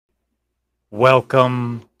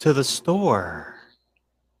Welcome to the store.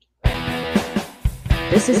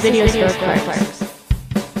 This is Video Store Clerks.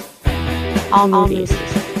 All movies,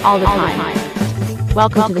 all the time.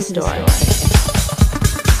 Welcome to the store.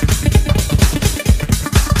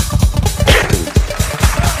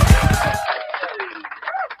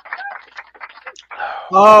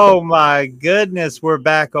 Oh my goodness, we're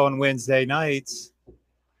back on Wednesday nights.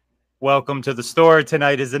 Welcome to the store.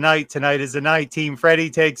 Tonight is the night. Tonight is the night. Team Freddy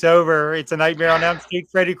takes over. It's a Nightmare on Elm Street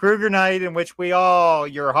Freddy Krueger night in which we all,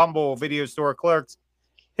 your humble video store clerks,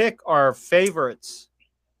 pick our favorites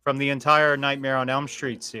from the entire Nightmare on Elm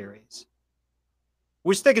Street series.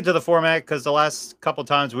 We're sticking to the format because the last couple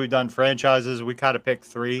times we've done franchises, we kind of picked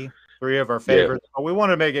three of our favorites. But we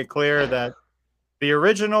want to make it clear that the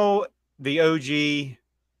original, the OG,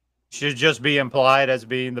 should just be implied as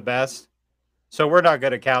being the best. So we're not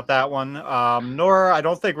going to count that one. Nor I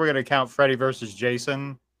don't think we're going to count Freddy versus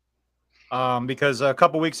Jason. Because a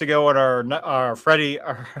couple weeks ago on our Friday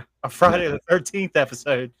the 13th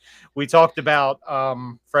episode, we talked about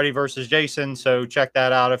Freddy versus Jason. So check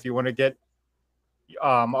that out if you want to get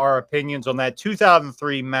our opinions on that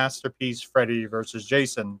 2003 masterpiece, Freddy versus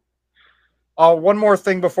Jason. One more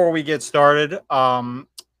thing before we get started. A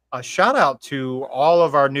shout out to all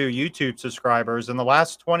of our new YouTube subscribers. In the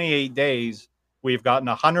last 28 days, we've gotten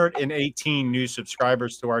 118 new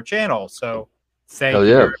subscribers to our channel. So thank you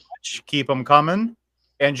very much. Keep them coming.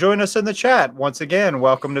 And join us in the chat. Once again,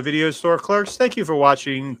 welcome to Video Store Clerks. Thank you for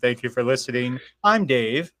watching. Thank you for listening. I'm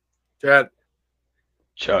Dave. Chad.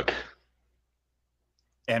 Chuck.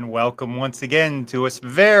 And welcome once again to a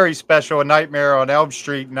very special Nightmare on Elm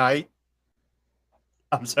Street night.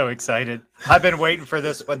 I'm so excited. I've been waiting for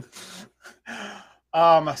this one.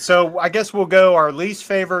 So I guess we'll go our least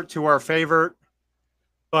favorite to our favorite.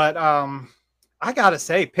 But I gotta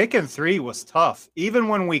say, picking three was tough. Even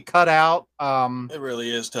when we cut out it really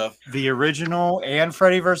is tough. The original and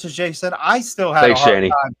Freddy versus Jason, I still had a hard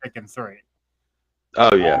time picking three.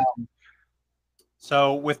 Oh yeah.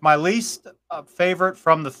 So with my least favorite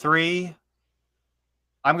from the three,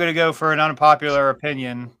 I'm gonna go for an unpopular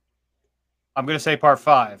opinion. I'm going to say part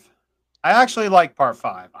 5. I actually like part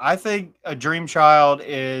 5. I think A Dream Child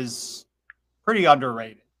is pretty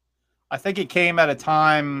underrated. I think it came at a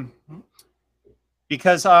time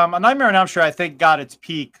because A Nightmare on Elm Street, I think, got its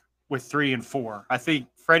peak with 3 and 4. I think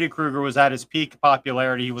Freddy Krueger was at his peak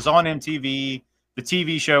popularity. He was on MTV. The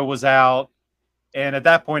TV show was out. And at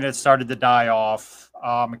that point, it started to die off.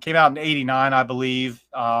 It came out in 89, I believe.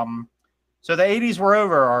 So the 80s were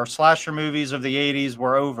over. Our slasher movies of the 80s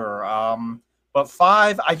were over. But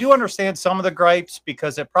 5, I do understand some of the gripes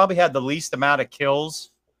because it probably had the least amount of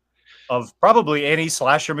kills of probably any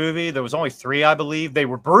slasher movie. There was only 3, I believe. They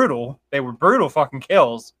were brutal. They were brutal fucking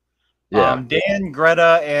kills. Yeah. Dan,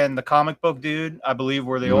 Greta, and the comic book dude, I believe,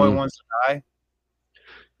 were the only ones to die.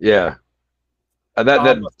 Yeah.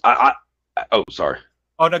 Oh, sorry.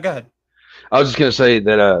 Oh, no, go ahead. I was just gonna say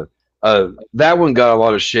that that one got a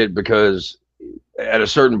lot of shit because at a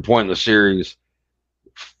certain point in the series,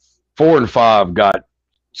 4 and 5 got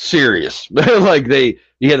serious. Like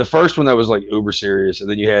you had the first one that was like uber serious, and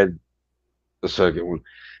then you had the second one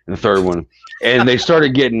and the third one, and they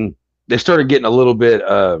started getting a little bit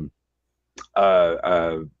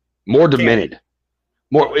more demented,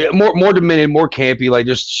 more demented, more campy, like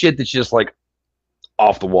just shit that's just like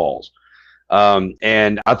off the walls.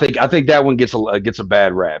 And I think that one gets a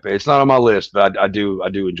bad rap. It's not on my list, but I do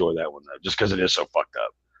enjoy that one though, just because it is so fucked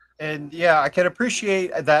up. And yeah, I can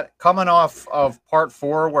appreciate that coming off of part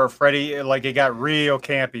 4 where Freddy, like, it got real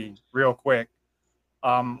campy real quick.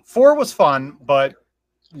 4 was fun, but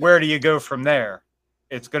where do you go from there?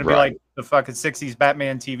 It's going to be like the fucking 60s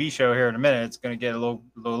Batman TV show here in a minute. It's going to get a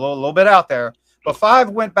little bit out there. But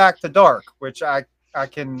 5 went back to dark, which I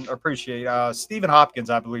can appreciate. Stephen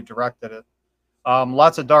Hopkins, I believe, directed it.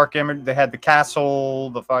 Lots of dark image. They had the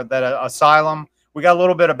castle, that asylum. We got a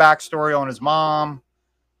little bit of backstory on his mom,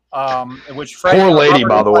 which Freddy, poor lady,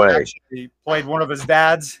 by the way, actually played one of his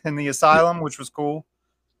dads in the asylum, which was cool.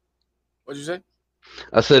 What'd you say?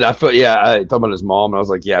 I said I talked about his mom, and I was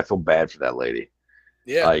like, yeah, I feel bad for that lady.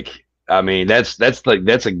 Yeah, like I mean, that's a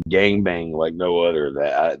gangbang like no other.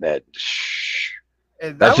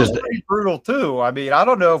 And that was pretty brutal too. I mean, I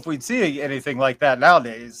don't know if we'd see anything like that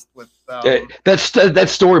nowadays. With that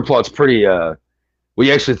story plot's pretty. When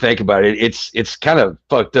you actually think about it, it's kind of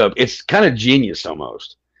fucked up. It's kind of genius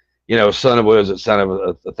almost. You know, son of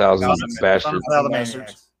a thousand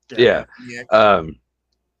bastards. Yeah.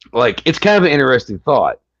 Like it's kind of an interesting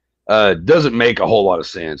thought. doesn't make a whole lot of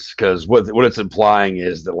sense because what it's implying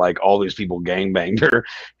is that like all these people gangbanged her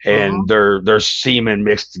and their semen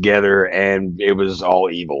mixed together and it was all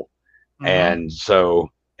evil. And so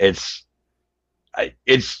it's kind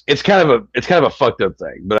of a fucked up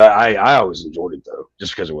thing, but I always enjoyed it though,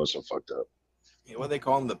 just because it was so fucked up. Yeah, what they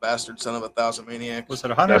call him, the bastard son of 1,000 maniacs. Was it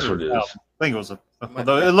 100? That's what it is. I think it was. It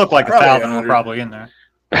looked like 1,000 were probably in there.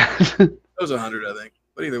 It was 100, I think.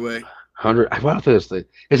 But either way, 100. What I this thing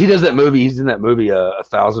because he does that movie. He's in that movie,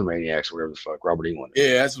 1,000 Maniacs, or whatever the fuck. Robert Englund.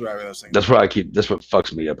 Yeah, that's what I was thinking. That's what I keep. That's what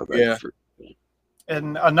fucks me up. I think. Yeah.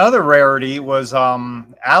 And another rarity was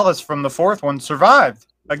Alice from the fourth one survived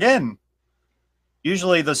again.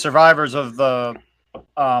 Usually, the survivors of the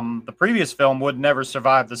previous film would never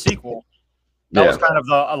survive the sequel. That was kind of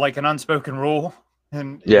like an unspoken rule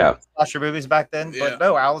in slasher movies back then. Yeah. But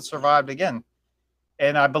no, Alice survived again.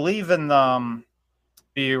 And I believe in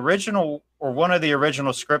the original or one of the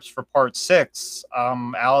original scripts for part 6,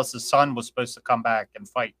 Alice's son was supposed to come back and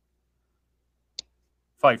fight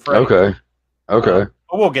Freddy. Okay. But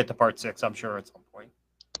we'll get to part 6, I'm sure, at some point.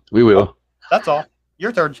 We will. That's all.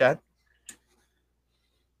 Your turn, Chad.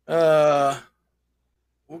 We'll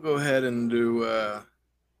go ahead and do.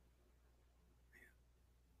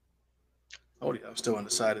 Oh, yeah, I'm still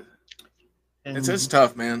undecided. It's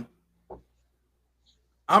tough, man.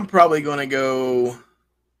 I'm probably gonna go.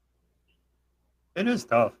 It is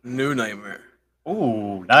tough. New Nightmare.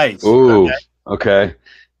 Ooh, nice. Ooh, okay.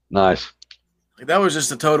 Nice. Like, that was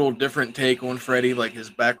just a total different take on Freddy. Like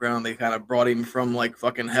his background, they kind of brought him from like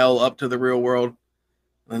fucking hell up to the real world, and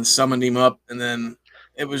then summoned him up, and then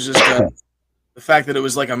it was just the fact that it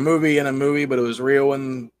was like a movie in a movie, but it was real,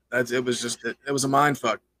 and it was a mind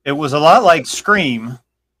fuck. It was a lot like Scream.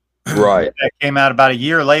 Right. That came out about a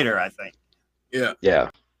year later, I think. Yeah. Yeah.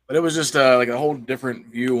 But it was just like a whole different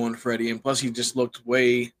view on Freddy, and plus he just looked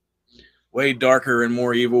way, way darker and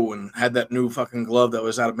more evil, and had that new fucking glove that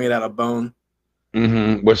was made out of bone.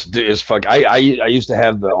 Mm-hmm. Which is fuck. I used to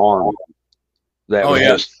have the arm. That was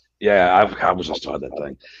just I was just on that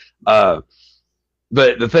thing.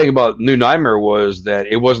 But the thing about New Nightmare was that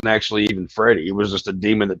it wasn't actually even Freddy. It was just a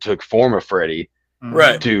demon that took form of Freddy.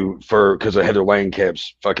 Right. Because of Heather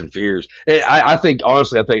Langenkamp's fucking fears. I think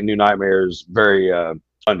honestly, I think New Nightmare is very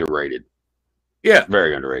underrated. Yeah,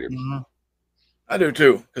 very underrated. Mm-hmm. I do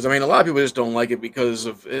too, because I mean, a lot of people just don't like it because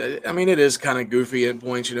of. I mean, it is kind of goofy at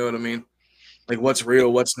points. You know what I mean? Like what's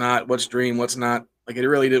real, what's not, what's dream, what's not. Like it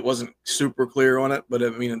really wasn't super clear on it, but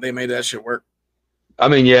I mean, they made that shit work. I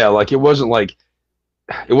mean, yeah, like it wasn't like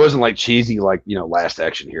cheesy, like Last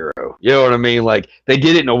Action Hero. You know what I mean? Like they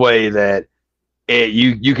did it in a way that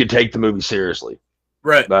you could take the movie seriously,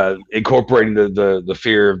 right? Incorporating the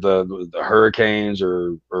fear of the hurricanes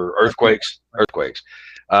or earthquakes,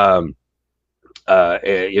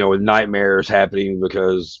 with nightmares happening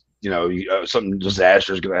because something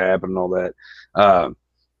disaster is going to happen and all that.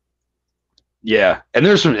 And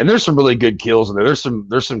there's some really good kills in there.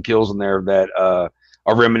 There's some kills in there that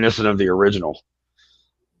are reminiscent of the original.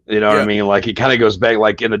 You know what I mean? Like it kind of goes back,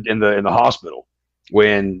 like in the hospital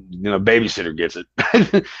when babysitter gets it.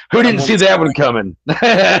 Who didn't see that one coming?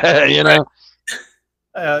 It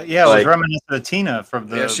was reminiscent of Tina from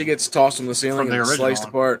the. Yeah, she gets tossed from the ceiling and sliced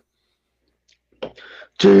apart.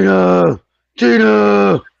 Tina.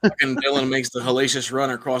 Fucking Dylan makes the hellacious run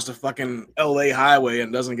across the fucking LA highway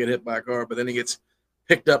and doesn't get hit by a car, but then he gets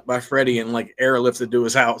picked up by Freddy and like airlifted to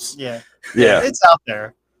his house. Yeah, it's out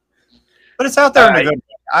there, but it's out there in a good way.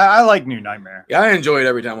 I like New Nightmare. Yeah, I enjoy it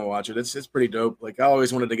every time I watch it. It's pretty dope. Like I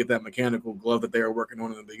always wanted to get that mechanical glove that they were working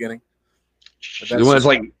on in the beginning. The one it's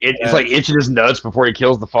like itching his nuts before he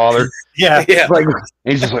kills the father. Yeah. Like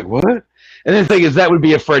he's just like, what? And then the thing is, that would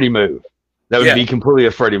be a Freddy move. That would be completely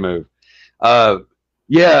a Freddy move. There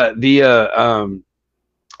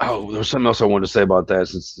was something else I wanted to say about that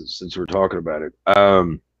since we're talking about it.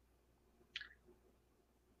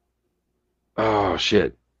 Oh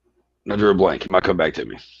shit. I drew a blank. It might come back to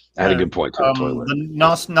me. I had a good point to the toilet. The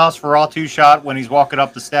Nosferatu shot when he's walking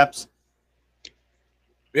up the steps.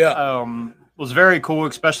 Yeah. Was very cool,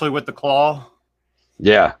 especially with the claw.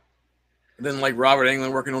 Yeah. And then like Robert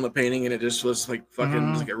Englund working on the painting, and it just was like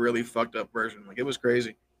fucking like a really fucked up version. Like it was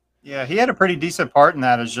crazy. Yeah, he had a pretty decent part in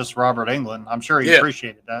that as just Robert Englund. I'm sure he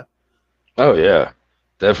appreciated that. Oh yeah,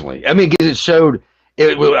 definitely. I mean, 'cause it showed.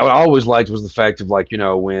 What I always liked was the fact of like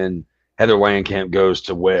when Heather Langenkamp goes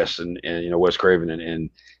to Wes and Wes Craven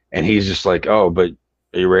and he's just like, oh, but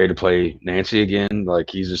are you ready to play Nancy again?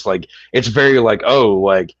 Like he's just like, it's very like, oh,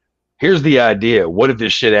 like here's the idea. What if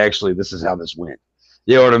this shit this is how this went?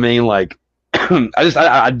 You know what I mean? Like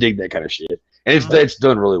I dig that kind of shit, and it's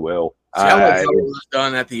done really well. See, I like how it was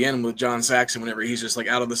done at the end with John Saxon whenever he's just like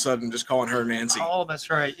out of the sudden just calling her Nancy. Oh, that's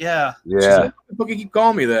right. Yeah. She's like, "What the fuck you keep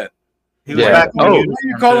calling me that?" He was back Why when are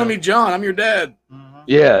you calling me John? I'm your dad.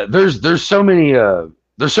 Yeah, there's so many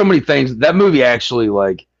things. That movie actually,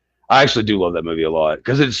 like, I actually do love that movie a lot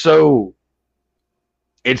because it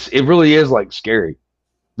really is like scary.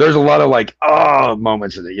 There's a lot of like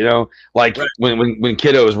moments in it, you know, like when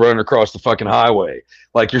Kiddo is running across the fucking highway,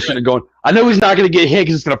 like you're sitting there going, I know he's not going to get hit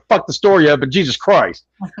because it's going to fuck the story up, but Jesus Christ,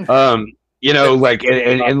 you know, like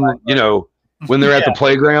and you know when they're at the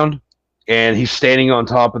playground and he's standing on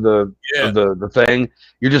top of the thing,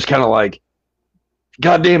 you're just kind of like,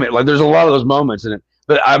 God damn it! Like there's a lot of those moments in it.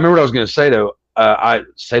 But I remember what I was going to say though.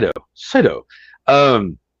 Sato.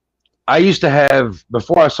 I used to have,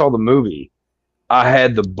 before I saw the movie, I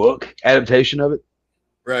had the book adaptation of it.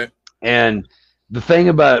 Right. And the thing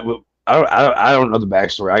about it, I don't know the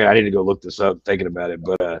backstory. I need to go look this up thinking about it.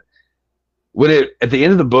 But at the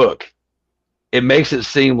end of the book, it makes it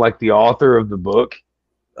seem like the author of the book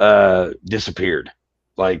disappeared.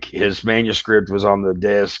 Like his manuscript was on the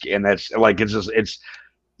desk, and that's like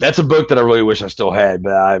that's a book that I really wish I still had,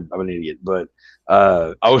 but I'm an idiot. But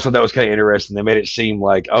I always thought that was kind of interesting. They made it seem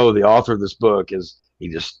like, oh, the author of this book he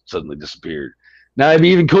just suddenly disappeared. Now it'd be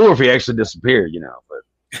even cooler if he actually disappeared, you know. But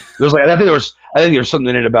there's like I think there's something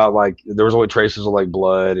in it about like there was only traces of like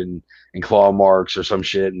blood and claw marks or some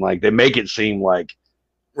shit, and like they make it seem like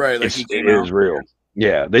like it is real.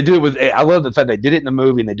 Yeah, they do it with. I love the fact they did it in the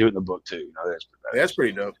movie and they do it in the book too. You know, that's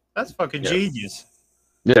pretty dope. That's fucking genius.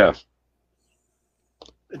 Yeah.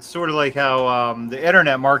 It's sort of like how the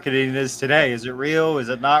internet marketing is today. Is it real? Is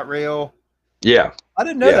it not real? Yeah. I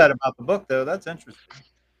didn't know that about the book though. That's interesting.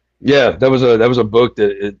 Yeah, that was a book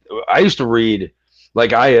that I used to read.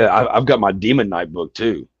 Like I've got my Demon Knight book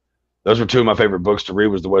too. Those were two of my favorite books to read.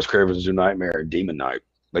 Was the Wes Craven's New Nightmare and Demon Knight,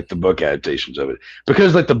 like the book adaptations of it,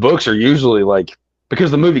 because like the books are usually like because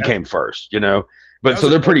the movie came first, you know. But so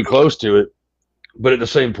they're pretty close to it. But at the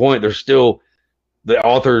same point, there's still the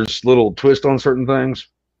author's little twist on certain things.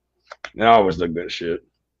 And I always dug that shit.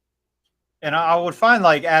 And I would find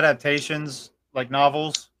like adaptations, like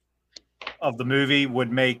novels of the movie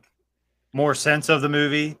would make more sense of the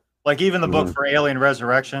movie. Like even the book for Alien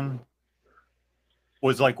Resurrection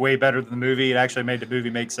was like way better than the movie. It actually made the movie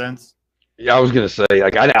make sense. Yeah, I was going to say,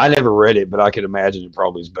 like, I never read it, but I could imagine it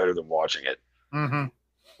probably is better than watching it. Mm-hmm.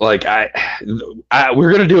 Like,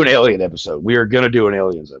 we're going to do an Alien episode. We are going to do an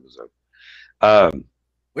Aliens episode.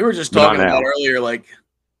 We were just talking about earlier, like,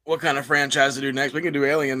 what kind of franchise to do next. We can do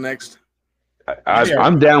Alien next.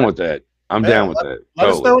 I'm down with that. I'm down with that. Let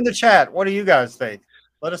us know in the chat. What do you guys think?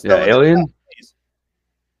 Let us know. Yeah, Alien?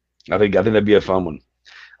 I think that'd be a fun one.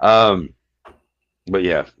 But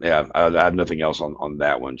yeah, I have nothing else on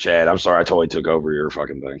that one. Chad, I'm sorry I totally took over your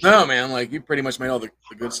fucking thing. No, man, like you pretty much made all the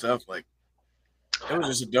good stuff. Like it was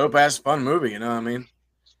just a dope ass fun movie, you know what I mean?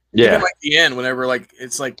 Yeah. Even like the end, whenever like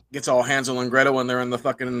it's like gets all Hansel and Gretel when they're in the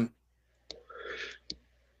fucking.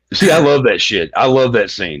 See, I love that shit. I love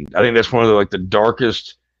that scene. I think that's one of the like the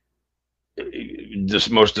darkest,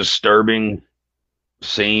 just most disturbing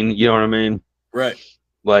scene. You know what I mean? Right.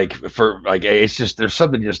 Like it's just there's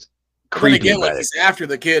something just creepy again, about like he's after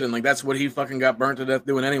the kid, and like that's what he fucking got burnt to death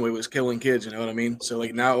doing anyway, was killing kids. You know what I mean? So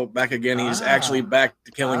like now back again, he's actually back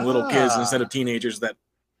to killing little kids instead of teenagers. That.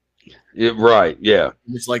 Yeah, right. Yeah.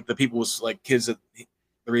 It's like the people's like kids that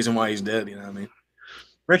the reason why he's dead. You know what I mean?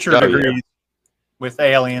 Richard agrees with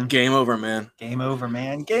Alien. Game over, man. Game over,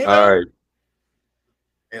 man. Game All over. right.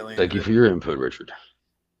 Alien. Thank you for your input, Richard.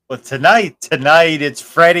 But tonight, it's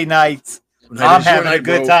Friday night. I'm having a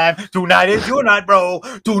good time. Tonight is your night, bro.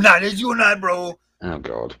 Tonight is your night, bro. Oh,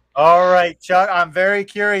 God. All right, Chuck. I'm very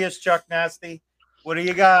curious, Chuck Nasty. What do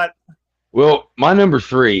you got? Well, my number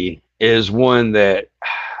 3 is one that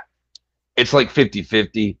it's like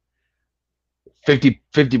 50-50.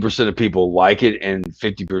 50% of people like it and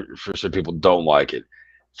 50% of people don't like it.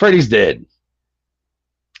 Freddy's Dead.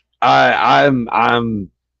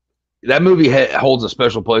 I'm that movie holds a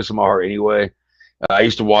special place in my heart anyway. I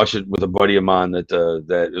used to watch it with a buddy of mine that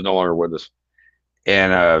is no longer with us,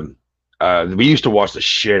 and we used to watch the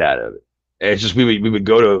shit out of it. And it's just we would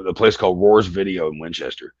go to a place called Roar's Video in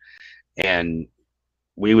Winchester, and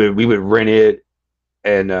we would rent it,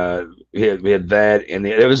 and we had that, and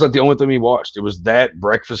it was like the only thing we watched. It was that,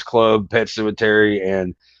 Breakfast Club, Pet Sematary,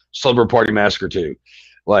 and Slumber Party Massacre 2.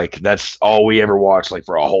 Like that's all we ever watched, like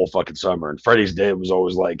for a whole fucking summer. And Freddy's Dead was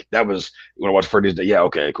always like that was you want to watch Freddy's Dead? Yeah,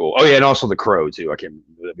 okay, cool. Oh yeah, and also The Crow too. I can't.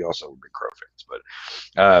 We also big Crow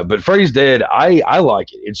fans, but Freddy's Dead, I like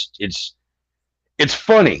it. It's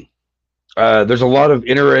funny. There's a lot of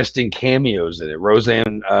interesting cameos in it.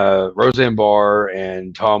 Roseanne Barr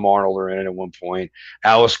and Tom Arnold are in it at one point.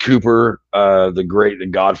 Alice Cooper, the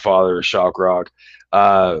Godfather of shock rock,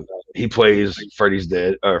 he plays Freddy's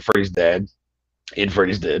dad in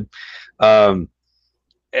Freddy's Dead.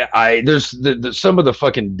 There's some of the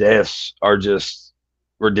fucking deaths are just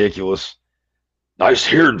ridiculous. Nice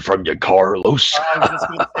hearing from you, Carlos. I was just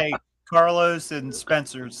gonna say Carlos and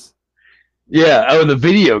Spencer's. Yeah, oh, the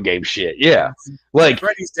video game shit. Yeah, like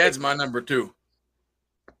Freddy's Dead's my number 2.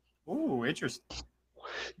 Ooh, interesting.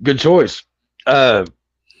 good choice. But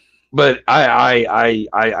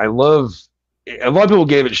I love. A lot of people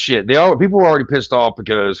gave it shit. People were already pissed off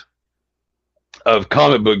because of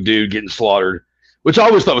comic book dude getting slaughtered, which I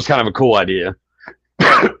always thought was kind of a cool idea.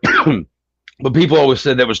 But people always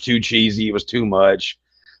said that was too cheesy. It was too much.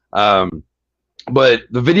 But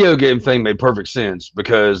the video game thing made perfect sense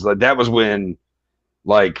because like that was when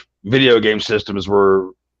like video game systems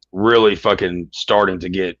were really fucking starting to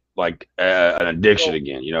get like an addiction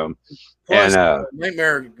again, you know. Plus, And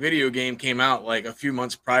Nightmare video game came out like a few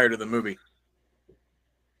months prior to the movie.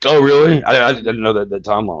 oh really? I didn't know that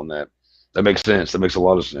timeline on that. That makes sense. That makes a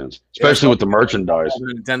lot of sense, especially with the merchandise. All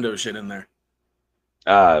the Nintendo shit in there.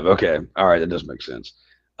 Okay, all right, that does make sense.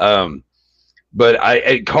 But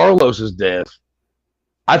at Carlos's death,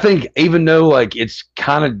 I think even though like it's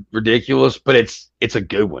kind of ridiculous, but it's a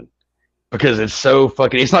good one because it's so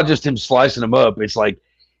fucking. It's not just him slicing him up. It's like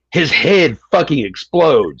his head fucking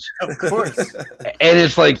explodes, Of course. and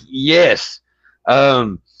it's like yes.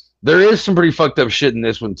 There is some pretty fucked up shit in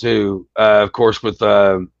this one too. Of course, with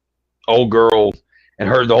old girl and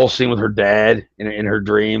the whole scene with her dad in her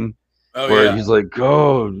dream. Oh Where yeah. he's like,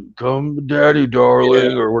 "Oh, come, daddy,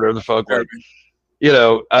 darling," Yeah. or whatever the fuck. Like, you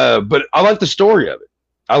know. But I like the story of it.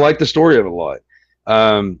 I like the story of it a lot.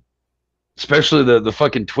 Especially the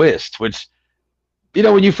fucking twist, which, you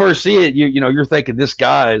know, when you first see it, you know, you're thinking this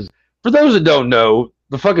guy's. For those that don't know,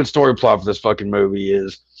 the fucking story plot for this fucking movie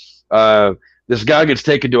is, this guy gets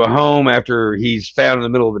taken to a home after he's found in the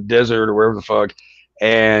middle of the desert or wherever the fuck,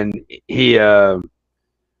 and he's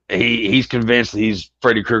convinced that he's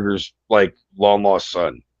Freddy Krueger's like long lost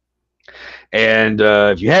son. And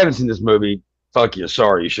if you haven't seen this movie, fuck you.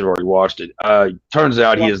 Sorry, you should have already watched it. Turns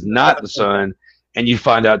out he is not the son, and you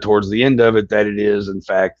find out towards the end of it that it is in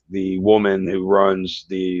fact the woman who runs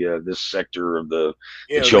this sector of the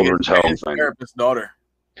children's home thing. Therapist's daughter.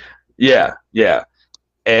 Yeah, yeah,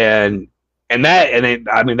 and I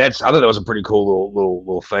mean I thought that was a pretty cool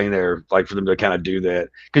little thing there, like for them to kind of do that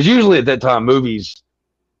because usually at that time movies,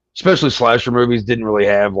 especially slasher movies, didn't really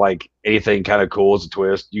have like anything kind of cool as a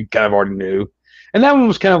twist. You kind of already knew, and that one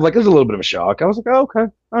was kind of like it was a little bit of a shock. I was like, oh,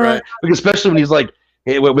 okay, all right, because especially when he's like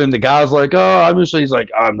when the guy's like, oh, I'm just, he's like,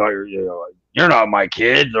 I'm not your, you know, you're not my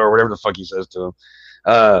kid or whatever the fuck he says to him.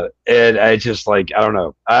 And I just like I don't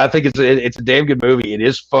know. I think it's a damn good movie. It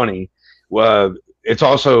is funny. It's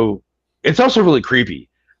also really creepy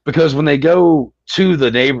because when they go to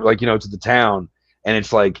the neighbor, like, you know, to the town, and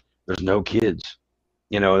it's like there's no kids.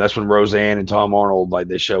 You know, that's when Roseanne and Tom Arnold, like,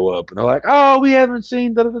 they show up and they're like, oh, we haven't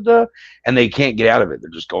seen da da da, and they can't get out of it. They're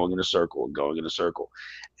just going in a circle and going in a circle.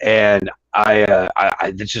 And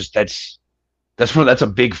it's just that's a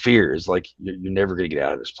big fear. Is like you're never gonna get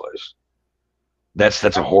out of this place. That's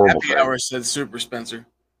a horrible Happy thing. Hour said Super Spencer.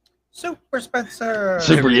 Super Spencer.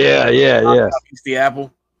 Super, yeah. He's the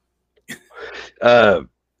apple.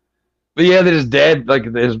 But yeah, that his dad, like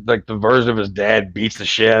the version of his dad, beats the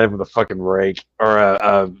shit out of him with a fucking rake or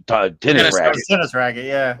a tennis racket. Tennis racket,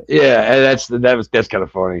 yeah. Yeah, and that's kind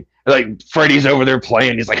of funny. Like Freddy's over there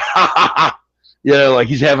playing, he's like, ha ha ha, you know, like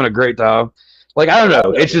he's having a great time. Like I don't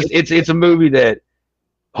know, it's just it's a movie that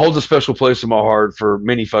holds a special place in my heart for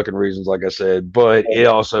many fucking reasons, like I said. But it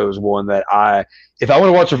also is one that if I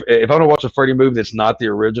want to watch a Freddy movie that's not the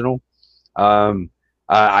original,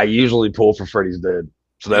 I usually pull for Freddy's Dead.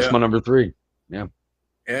 So that's my number 3. Yeah.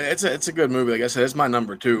 Yeah, it's a good movie. Like I said, it's my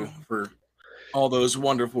number 2 for all those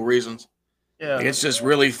wonderful reasons. Yeah. Like, it's just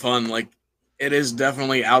really fun. Like it is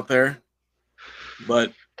definitely out there,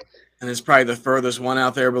 and it's probably the furthest one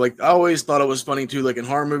out there. But like I always thought it was funny too. Like in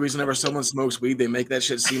horror movies, whenever someone smokes weed, they make that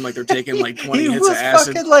shit seem like they're taking like 20 hits of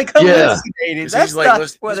acid. Fucking like hallucinating. That's like, not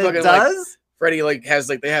he's what fucking, it like, does. Freddy like has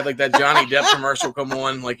like they have like that Johnny Depp commercial come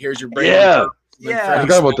on. Like here's your brain. Yeah. Yeah. I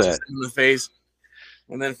forgot about that. In the face.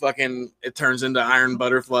 And then fucking it turns into Iron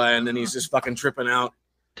Butterfly, and then he's just fucking tripping out.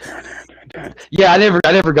 Yeah, I never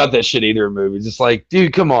got that shit either in movies. It's like,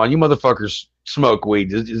 dude, come on, you motherfuckers smoke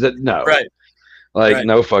weed. Is that no? Right. Like Right.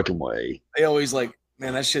 no fucking way. They always like,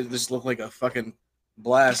 man, that shit just looked like a fucking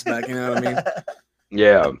blast back. You know what I mean?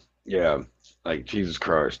 Yeah. Yeah, like Jesus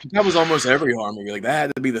Christ. That was almost every horror movie. Like that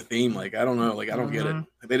had to be the theme. Like I don't know. Like I don't get it. Like,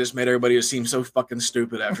 they just made everybody just seem so fucking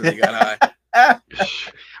stupid after they got high.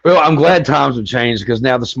 Well, I'm glad times have changed because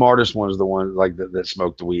now the smartest one is the one like that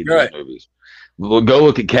smoked the weed in Right. these movies. Well, go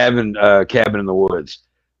look at Cabin in the Woods.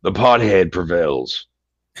 The pothead prevails.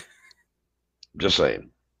 Just saying.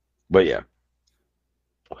 But yeah.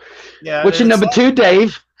 Yeah. What's your number two,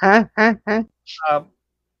 Dave? Huh?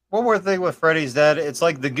 One more thing with Freddy's Dead. It's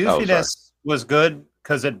like the goofiness was good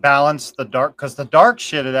because it balanced the dark. Because the dark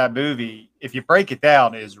shit of that movie, if you break it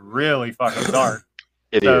down, is really fucking dark.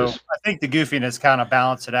 It so is. I think the goofiness kind of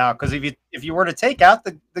balanced it out. Because if you were to take out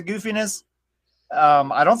the goofiness,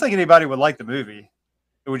 I don't think anybody would like the movie.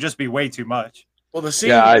 It would just be way too much. Well, the scene,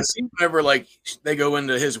 Yeah, the scene whenever like they go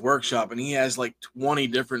into his workshop and he has like 20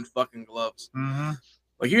 different fucking gloves. Mm-hmm.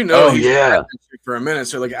 Like he's yeah. for a minute.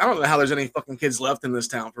 So like I don't know how there's any fucking kids left in this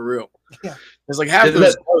town for real. Yeah, it's like half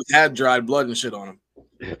those clothes had dried blood and shit on them.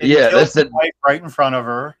 Yeah, that's the wife right in front of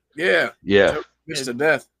her. Yeah, just to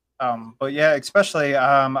death. But yeah, especially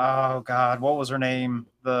oh god, what was her name?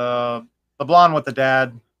 The blonde with the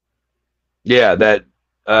dad. Yeah, that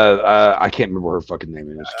I can't remember what her fucking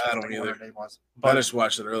name is. I don't either. Her name was. I just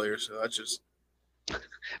watched it earlier, so that's just.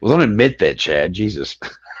 Well, don't admit that, Chad. Jesus.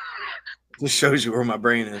 Just shows you where my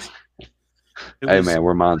brain is. Hey man,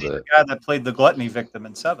 where mine's at? The guy that played the gluttony victim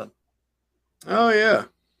in Seven. Oh yeah.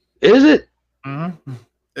 Is it? Mm-hmm.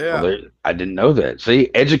 Yeah. Well, I didn't know that. See,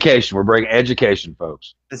 education. We're bringing education,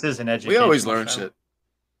 folks. This is an education. We always learn shit.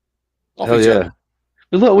 Hell yeah.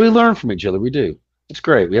 We learn from each other. We do. It's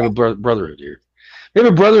great. We have a brotherhood here. We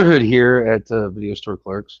have a brotherhood here at Video Store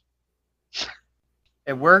Clerks.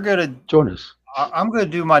 And we're gonna join us. I'm gonna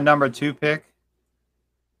do my number 2 pick.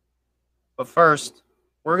 But first,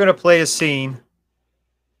 we're going to play a scene.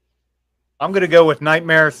 I'm going to go with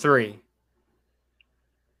Nightmare 3.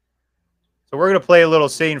 So we're going to play a little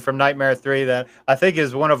scene from Nightmare 3 that I think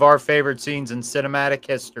is one of our favorite scenes in cinematic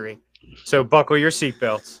history. So buckle your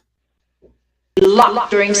seatbelts. Locked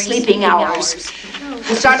during sleeping hours.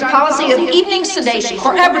 We start a policy of evening sedation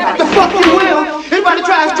for everybody. The fuck you will. Anybody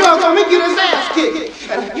tries drugs on me, get his ass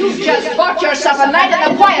kicked. You just bought yourself a night in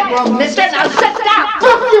the quiet room, mister. Now sit down.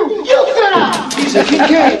 Fuck you. You sit down. He said,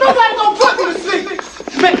 nobody gonna put me to sleep.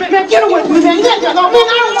 Man, get away from me, man. That don't mean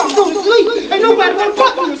I don't want to go to sleep. Ain't nobody gonna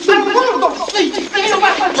put me to sleep. I don't want to go to sleep. Ain't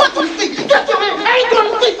nobody gonna put me to sleep. Get your hand. I ain't going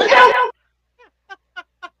to sleep.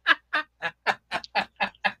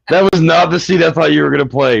 That was not the scene I thought you were going to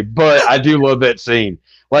play, but I do love that scene.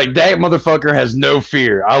 Like, that motherfucker has no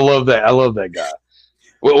fear. I love that. I love that guy.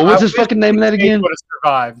 What's his fucking name in that again? Would have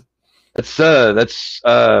survived. That's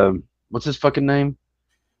what's his fucking name?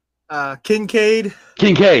 Kincaid.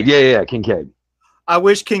 Kincaid. Yeah, Kincaid. I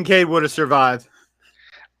wish Kincaid would have survived.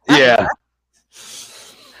 Yeah.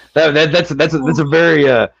 That's a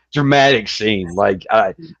very dramatic scene. Like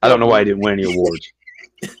I don't know why he didn't win any awards.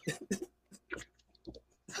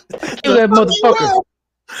 Kill that motherfucker.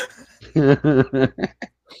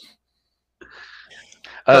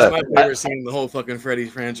 That's my favorite scene in the whole fucking Freddy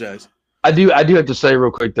franchise. I do have to say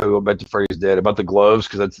real quick though, going back to Freddy's Dead about the gloves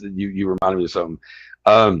because that's you reminded me of something.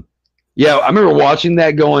 Yeah, I remember watching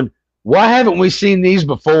that going, why haven't we seen these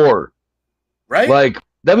before? Right? Like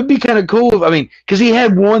that would be kind of cool. I mean, because he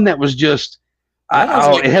had one that was just,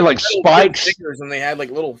 it had like spikes, and they had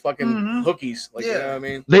like little fucking hookies. Like, you know what I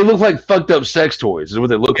mean? They look like fucked up sex toys. Is what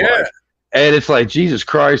they look like. And it's like Jesus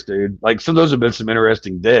Christ, dude. Like some of those have been some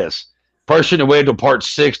interesting deaths. Probably shouldn't have waited until part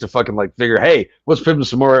 6 to fucking like figure, hey, let's put them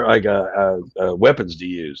some more like weapons to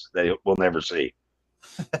use that we'll never see.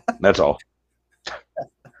 That's all.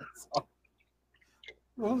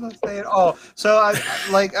 What was I saying? Oh, so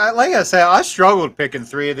like I said, I struggled picking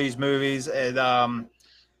 3 of these movies, and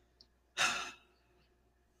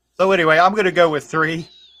so anyway, I'm gonna go with 3.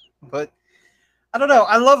 But I don't know.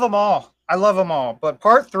 I love them all. But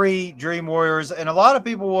part 3, Dream Warriors, and a lot of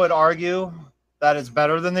people would argue that it's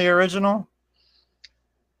better than the original.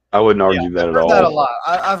 I wouldn't argue that at all. That a lot.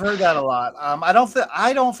 I've heard that a lot. I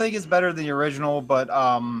don't think it's better than the original, but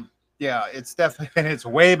yeah, it's definitely, and it's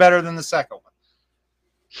way better than the second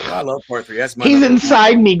one. I love part 3. That's my. He's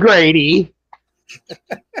inside me, Grady.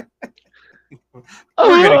 We're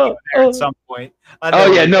gonna get there at some point.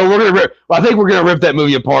 Oh yeah, no, we're gonna rip. Well, I think we're gonna rip that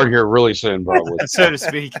movie apart here really soon, probably, so to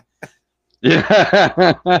speak.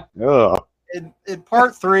 Yeah. In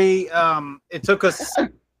part 3, it took us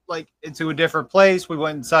like into a different place. We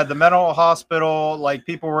went inside the mental hospital. Like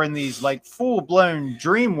people were in these like full blown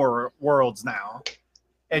dream worlds now,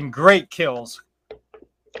 and great kills.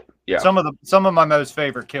 Yeah. Some of my most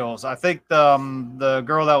favorite kills. I think the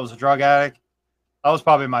girl that was a drug addict, that was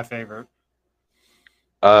probably my favorite.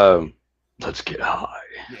 Let's get high.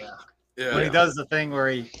 Yeah. When he does the thing where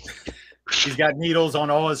he's got needles on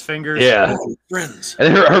all his fingers. Yeah. Friends.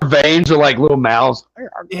 And her veins are like little mouths.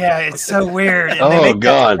 Yeah, it's so weird. And they Oh, make that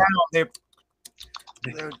God. sound.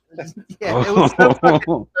 Yeah, it was so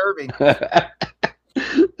fucking disturbing.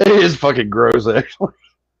 It is fucking gross, actually.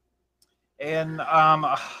 And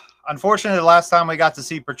unfortunately, the last time we got to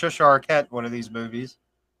see Patricia Arquette one of these movies,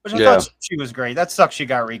 which I Yeah. thought she was great. That sucks. She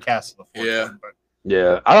got recast. In the fourth Yeah. one, but...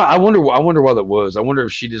 Yeah, I wonder why that was. I wonder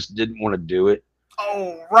if she just didn't want to do it.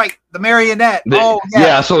 Oh, right, the marionette. Yeah,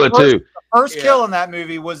 I saw that too. The first kill in that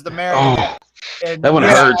movie was the marionette. And that one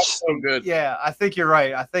hurts. So good. Yeah, I think you're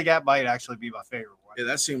right. I think that might actually be my favorite one. Yeah,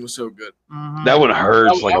 that scene was so good. Mhm. That one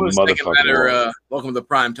hurts like I a was thinking motherfucker. better, Welcome to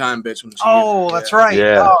Prime Time, bitch. When she Oh, did it. that's right.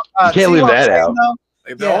 Yeah. Oh, You can't see leave what I'm that saying, out. though?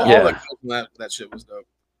 Like, Yeah. all the kills in that shit was dope.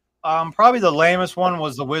 Probably the lamest one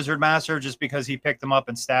was the Wizard Master, just because he picked him up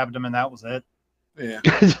and stabbed him, and that was it. Yeah.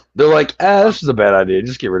 They're like, this is a bad idea.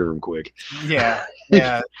 Just get rid of him quick. Yeah,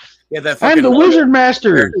 yeah, Yeah, that I'm fucking the Wizard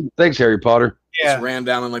Master. Thanks, Harry Potter. yeah. just ran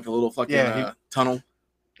down in like the little fucking tunnel.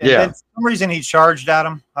 And Yeah. then for some reason he charged at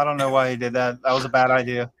him. I don't know why he did that. That was a bad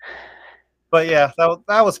idea. But yeah,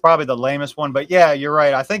 that was probably the lamest one. But yeah, you're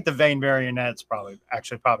right. I think the Vane Marionette's probably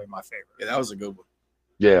my favorite. Yeah, that was a good one.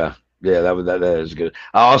 Yeah, that is good.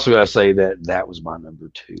 I also gotta say that was my number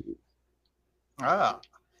 2. Ah,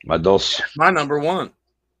 My dos. My number 1.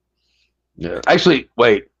 Yeah. Actually,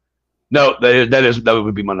 wait. No, that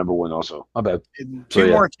would be my number 1 also. My bad. and So, two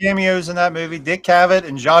yeah. more cameos in that movie: Dick Cavett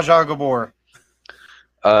and Zsa Zsa Gabor.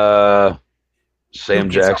 Sam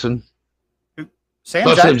Jackson. Sam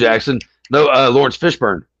No, Jackson. Sam Jackson. No, Lawrence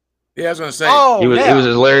Fishburne. Yeah, I was gonna say. Oh, He was yeah. it was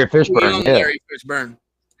his Larry Young Fishburne. Yeah. Larry Fishburne.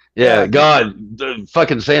 Yeah, Yeah. God, the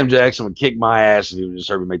fucking Sam Jackson would kick my ass if he would just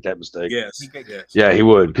heard me make that mistake. Yes. Yes. Yeah, he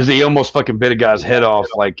would, because he almost fucking bit a guy's head off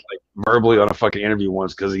like verbally on a fucking interview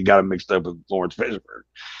once because he got him mixed up with Lawrence Fishburne.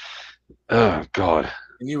 Oh God,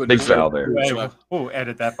 And you would big deserve foul it. there. Oh,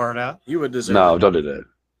 edit that part out. You would deserve No, it. don't do that.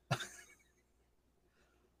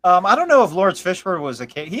 I don't know if Lawrence Fishburne was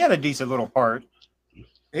he had a decent little part.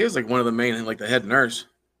 He was like one of the main, like the head nurse.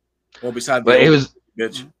 Well, besides But the it was,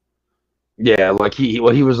 bitch. yeah, like he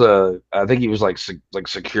was I think he was like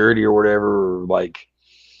security or whatever, or like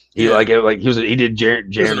he Yeah. he did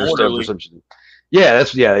janitor stuff or orderly. something. Yeah,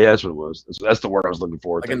 that's what it was. That's the word I was looking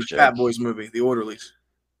for. Like in the Thanks, Fat Boys movie, The Orderlies.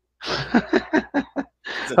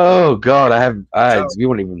 Oh God, So, we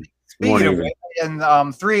won't even. We won't Speaking of even. which,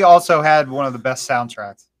 and 3 also had one of the best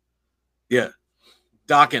soundtracks. Yeah.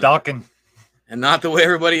 Docking. Docking. And not the way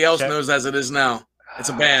everybody else Okay. knows as it is now. It's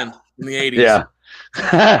a band in the 80s. Yeah.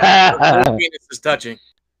 No penis is touching.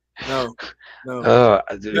 No. No.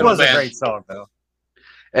 Dude, It was a band. great song, though.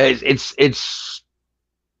 it's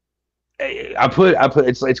I put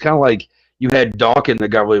it's kind of like you had Dawkins that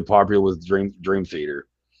got really popular with Dream Theater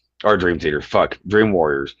or Dream Theater, Dream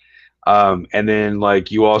Warriors, and then like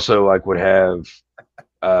you also like would have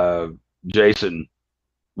Jason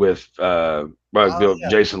with yeah.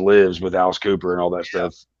 Jason Lives with Alice Cooper and all that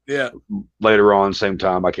stuff Yeah. later on, same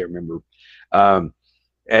time. I can't remember.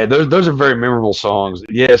 And those are very memorable songs.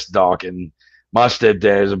 Yes, Dawkins. My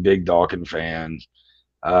stepdad is a big Dawkins fan.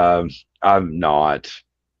 I'm not.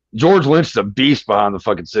 George Lynch's a beast behind the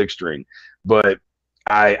fucking 6-string, but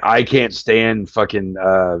I can't stand fucking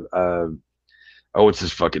what's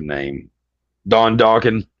his fucking name? Don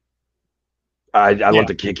Dawkins. I'd love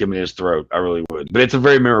to kick him in his throat. I really would. But it's a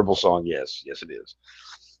very memorable song. Yes, it is.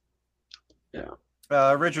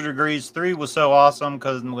 Yeah. Richard agrees. 3 was so awesome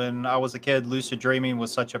because when I was a kid, lucid dreaming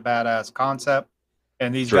was such a badass concept.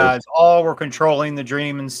 And these True. guys all were controlling the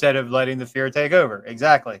dream instead of letting the fear take over.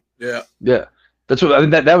 Exactly. Yeah. Yeah, that's what I mean.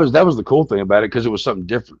 That was the cool thing about it because it was something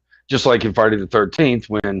different. Just like in Friday the 13th,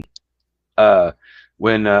 when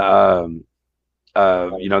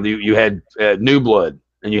you had New Blood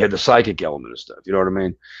and you had the psychic element of stuff. You know what I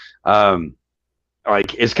mean?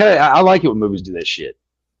 Like it's kind of I like it when movies do that shit.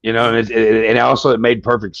 You know, and also it made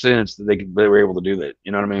perfect sense that they were able to do that.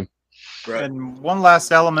 You know what I mean? Right. And one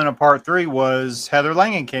last element of part 3 was Heather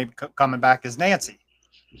Langen coming back as Nancy.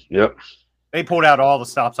 Yep. They pulled out all the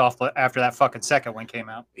stops off after that fucking second one came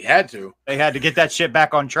out. He had to. They had to get that shit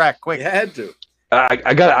back on track quick. He had to.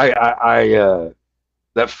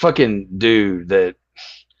 That fucking dude,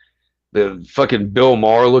 the fucking Bill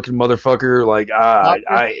Maher looking motherfucker, like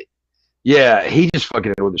yeah, he just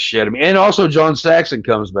fucking with the shit. I mean, and also John Saxon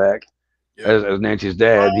comes back as Nancy's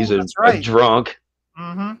dad. Oh, He's that's a right. drunk,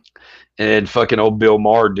 Mm-hmm. and fucking old Bill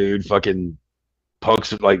Maher dude fucking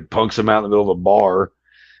punks him out in the middle of a bar,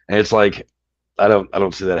 and it's like I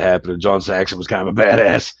don't see that happening. John Saxon was kind of a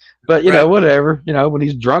badass, but you know, whatever. You know, when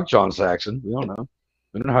he's drunk, John Saxon, we don't know.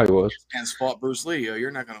 I don't know how he was. Man's fought Bruce Lee. Yo,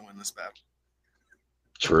 you're not gonna win this battle.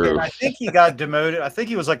 True. And I think he got demoted. I think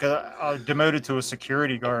he was like demoted to a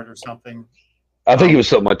security guard or something. I think it was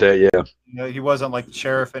something like that. Yeah. You know, he wasn't like the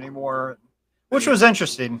sheriff anymore, which was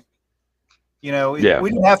interesting. You know, Yeah. we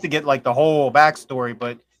didn't have to get like the whole backstory,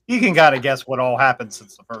 but you can kind of guess what all happened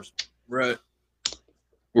since the first one. Right.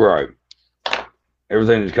 Right.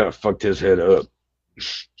 Everything just kind of fucked his head up.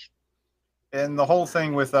 And the whole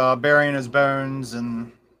thing with burying his bones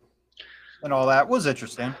and all that was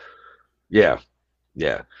interesting. Yeah.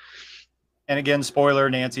 Yeah. And again, spoiler: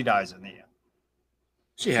 Nancy dies in the end.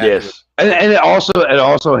 She had Yes. And it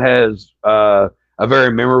also has a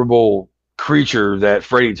very memorable creature that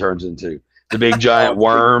Freddy turns into. The big giant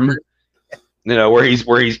worm. You know, where he's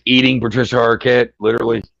eating Patricia Arquette,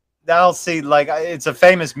 literally. I'll see, like, it's a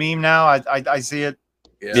famous meme now. I see it.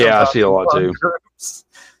 Yeah, I see it a lot too.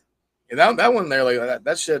 Yeah, that one there, like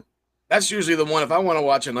that shit. That's usually the one. If I want to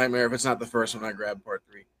watch a nightmare, if it's not the first one, I grab part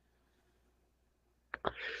 3.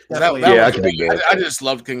 Definitely. I can dig that. I just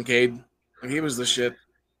loved Kincaid. Like, he was the shit.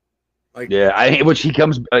 Like, Yeah, which he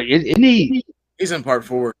comes. Isn't he? he's in part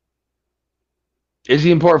 4. Is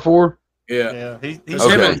he in part 4? Yeah. Yeah, he's It's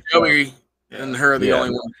him Okay. and Joey and her are the Yeah. only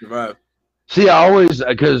ones who survived. See, I always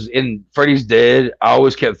because in Freddy's Dead, I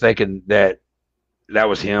always kept thinking that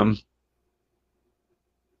was him,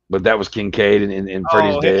 but that was Kincaid in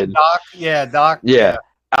Freddy's Dead. Doc. Yeah, Doc. Yeah,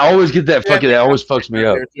 I always get that fucking. That always fucks me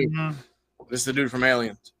up. There, too. Mhm. This is the dude from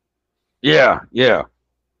Aliens. Yeah, yeah,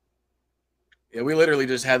 Yeah, we literally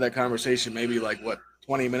just had that conversation maybe like what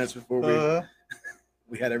 20 minutes before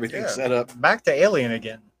we had everything yeah. set up. Back to Alien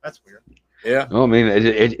again. That's weird. Yeah. Well, I mean,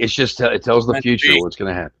 it's just it tells the Meant to future be. what's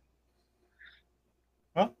gonna happen.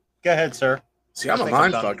 Go ahead, sir. See, I'm I a think I'm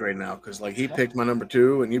mind done. fucked right now because like he picked my number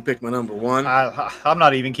 2 and you picked my number 1. I'm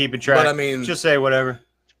not even keeping track. But I mean, Just say whatever.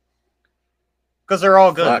 Because they're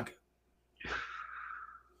all good. fuck.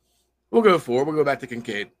 We'll go 4. We'll go back to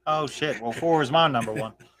Kincaid. Oh, shit. Well, 4 is my number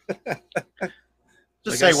 1. Just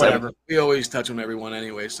Like say I said, whatever. We always touch on everyone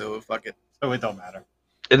anyway, so fuck it. So it don't matter.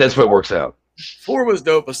 And that's what works out. 4 was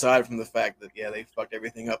dope aside from the fact that they fucked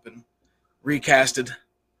everything up and recasted.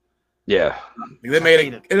 Yeah, Like, they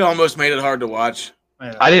made it almost made it hard to watch.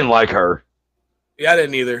 Yeah. I didn't like her. Yeah, I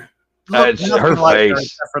didn't either. It's Nothing her like face.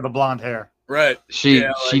 except for the blonde hair. Right. She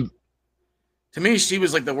Yeah, she. To me, she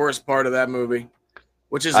was like the worst part of that movie,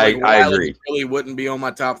 which is I like why agree. it really wouldn't be on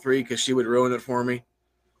my top 3 because she would ruin it for me.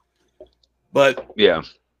 But Yeah,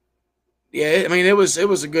 yeah, I mean, it was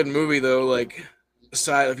a good movie though. Like,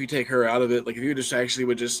 aside if you take her out of it, like if you just actually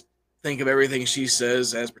would just think of everything she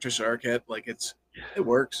says as Patricia Arquette, like it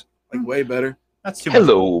works like way better. That's too much.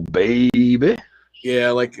 hello, baby.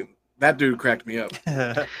 Yeah, like that dude cracked me up.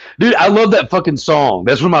 Dude, I love that fucking song.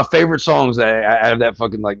 That's one of my favorite songs out of that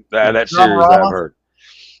fucking that series that Drumrolla? I've heard.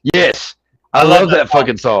 Yes, I love love that that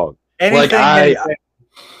fucking song. Anything, anything.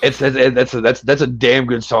 That's a damn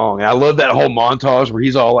good song. And I love that whole montage where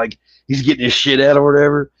he's all like he's getting his shit out or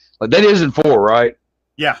whatever. Like that is in 4, right?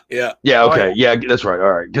 Yeah. Yeah, Yeah, Oh, okay, yeah, that's right.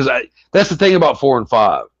 All right, because that's the thing about 4 and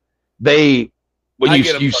 5. When I you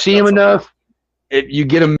get 'em you fucked see up them sometimes. enough, you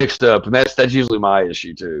get them mixed up, and that's usually my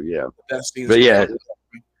issue too. Yeah, that scene's but yeah, great.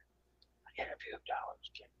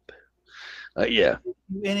 yeah,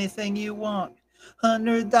 Anything you want.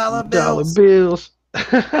 $100 dollar bills. bills.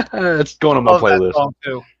 It's going on my Love that playlist. song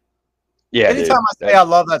too. Yeah, Anytime I say I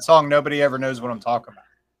love that song, nobody ever knows what I'm talking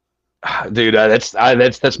about. dude, that's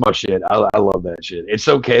my shit. I love that shit. It's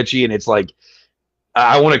so catchy, and it's like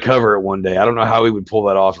I want to cover it one day. I don't know how we would pull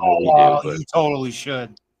that off in what Oh, we do, you totally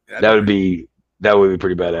should. but that would be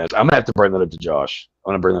pretty badass. I'm gonna have to bring that up to Josh.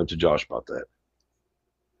 I'm gonna bring that up to Josh about that.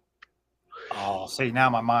 Oh, see, now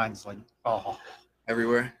my mind's like, oh,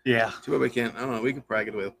 everywhere. yeah, Too bad we can't. I don't know. We could probably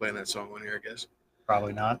get away with playing that song on here, I guess.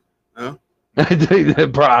 probably not. No.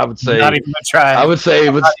 I would say. Not even gonna try. I would say it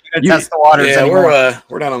was. not even you- gonna test the waters Yeah, anymore.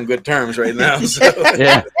 we're not on good terms right now. So.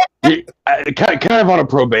 Yeah, kind of on a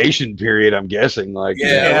probation period. I'm guessing. Like,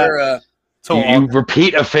 Yeah, we're Till you August.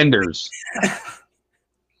 repeat offenders.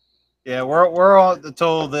 Yeah, we're on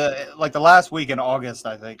until the last week in August,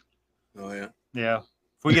 I think. oh yeah, Yeah,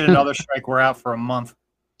 if we get another strike, we're out for a month.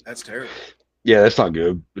 that's terrible. Yeah, that's not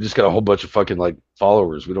good. We just got a whole bunch of fucking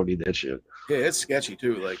followers. We don't need that shit. Yeah, it's sketchy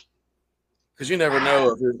too. Like, because you never know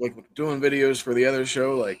if you're like doing videos for the other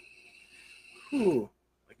show. Like, whew,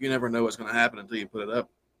 like you never know what's gonna happen until you put it up.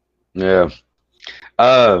 Yeah.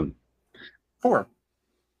 4.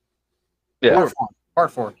 Yeah.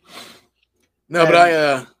 Part 4. No, but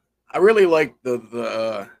I really like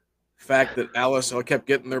the fact that Alice kept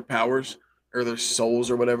getting their powers or their souls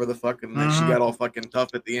or whatever the fuck, and then she Mhm. got all fucking tough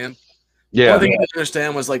at the end. Yeah. One thing I didn't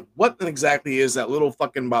understand was like, what exactly is that little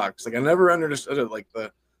fucking box? Like, I never understood it. Like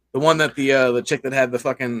the one that the chick that had the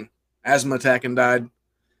fucking asthma attack and died,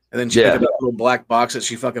 and then she picked up that little black box that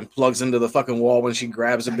she fucking plugs into the fucking wall when she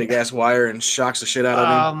grabs a big ass wire and shocks the shit out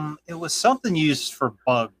of him. It was something used for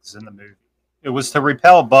bugs in the movie. It was to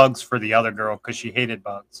repel bugs for the other girl because she hated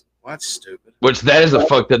bugs. Well, that's stupid. Which that is a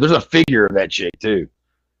fucked up. There's a figure of that chick too.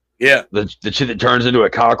 Yeah, the chick that turns into a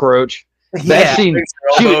cockroach. Yeah. That scene.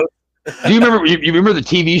 Do you remember? You remember the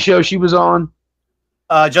TV show she was on?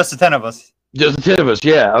 Just the 10 of us. Just the 10 of us.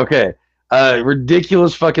 Yeah. Okay.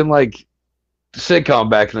 Ridiculous fucking like sitcom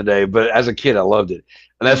back in the day, but as a kid, I loved it,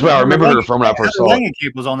 and that's where I remember her from when I first saw it.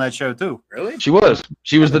 Langenkamp was on that show too. Really? She was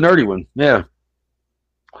the nerdy one. Yeah.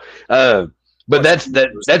 But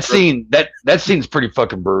that scene's pretty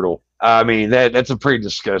fucking brutal. I mean, that's a pretty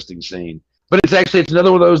disgusting scene. But it's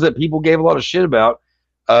another one of those that people gave a lot of shit about.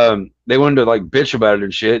 They wanted to like bitch about it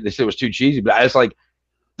and shit. They said it was too cheesy, but it's like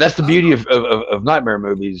that's the beauty of nightmare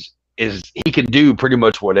movies is he can do pretty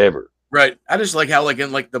much whatever. Right. I just like how like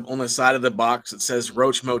in like on the side of the box it says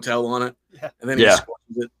Roach Motel on it, and then he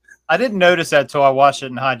squashes it. I didn't notice that till I watched it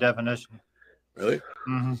in high definition. Really?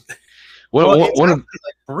 Mm-hmm. Like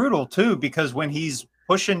brutal too, because when she's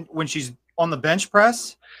on the bench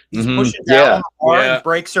press, he's Mhm. pushing down on the bar Yeah. and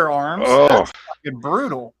breaks her arms. Oh. That's fucking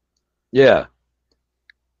brutal. Yeah.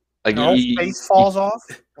 Like Her whole face falls off.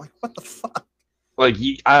 Like what the fuck? Like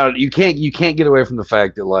you can't get away from the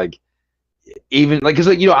fact that like even like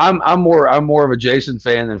because you know I'm more of a Jason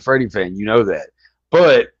fan than Freddy fan. You know that,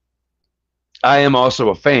 but I am also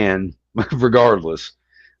a fan regardless.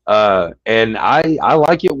 And I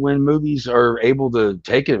like it when movies are able to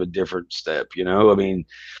take it a different step. You know, I mean,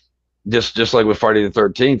 just like with Friday the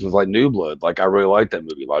 13th with like New Blood. Like I really liked that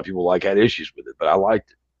movie. A lot of people had issues with it, but I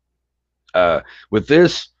liked it. With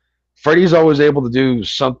this, Freddy's always able to do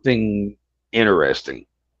something interesting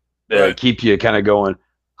that keep you kind of going,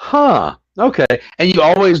 huh? Okay, and you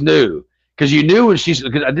always knew because you knew when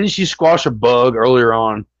didn't she squash a bug earlier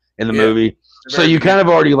on in the movie? So you kind of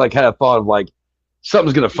already like kind of thought of like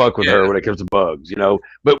something's gonna fuck with her when it comes to bugs, you know.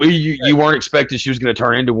 But you weren't expecting she was gonna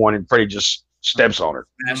turn into one, and Freddy just steps on her.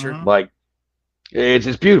 Mhm. Like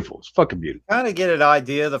it's beautiful. It's fucking beautiful. Kind of get an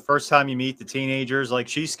idea the first time you meet the teenagers. Like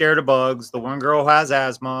she's scared of bugs. The one girl has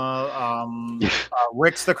asthma.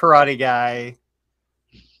 Rick's the karate guy.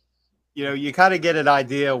 You know, you kind of get an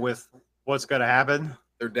idea with what's going to happen.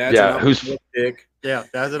 Their dad's an alcoholic dick. Yeah,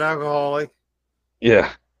 dad's an alcoholic.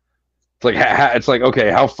 Yeah, it's like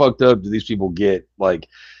okay, how fucked up do these people get? Like,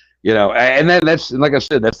 you know, and then and like I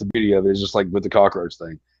said, that's the beauty of it. Is just like with the cockroach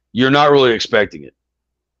thing, you're not really expecting it.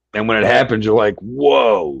 And when it happens, you're like,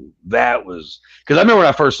 whoa, that was... Because I remember when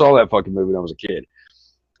I first saw that fucking movie when I was a kid.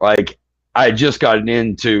 Like, I had just gotten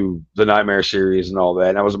into the Nightmare series and all that,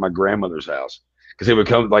 and I was at my grandmother's house. Because they would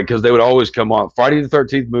come, like, because they would always come on. Friday the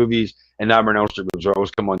 13th movies and Nightmare on Elm Street movies would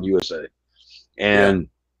always come on USA. And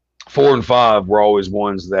 4 and 5 were always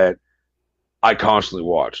ones that I constantly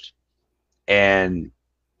watched. And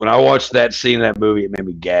when I watched that scene in that movie, it made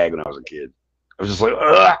me gag when I was a kid. I was just like,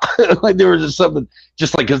 ugh. Like there was just something,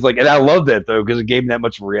 just like because like, and I love that though because it gave me that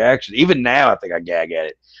much of a reaction. Even now, I think I gag at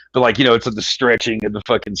it. But like you know, it's like the stretching of the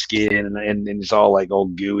fucking skin and it's all like all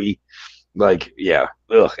gooey. Like yeah,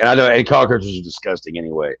 ugh. And I know and cockroaches are disgusting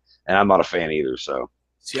anyway, and I'm not a fan either. So.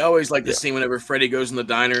 See, I always like the scene whenever Freddy goes in the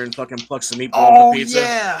diner and fucking plucks the meatball off the pizza.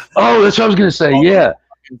 Yeah. Oh, that's what I was gonna say. Yeah.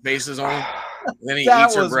 Faces on him. And then he That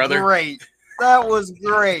eats her was brother. great. That was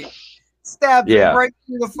great. Stabbed him right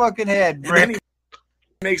through the fucking head. And then he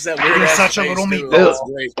makes that weird He's ass such a face, little too. meatball. That's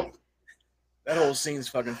great. That whole scene's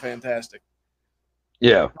fucking fantastic.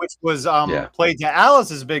 Yeah. Which was played to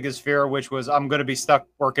Alice's biggest fear, which was I'm going to be stuck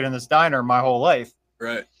working in this diner my whole life.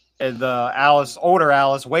 Right. And older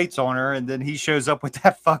Alice waits on her, and then he shows up with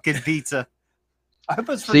that fucking pizza. I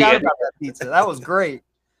almost forgot about that pizza. That was great.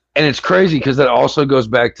 And it's crazy because that also goes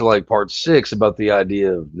back to like part 6 about the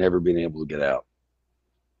idea of never being able to get out.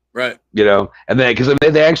 Right. You know, and then because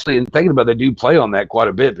they actually, and thinking about it, they do play on that quite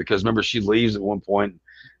a bit because remember she leaves at one point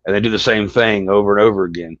and they do the same thing over and over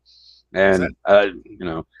again. And you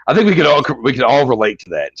know, I think we could all relate to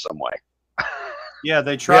that in some way. Yeah,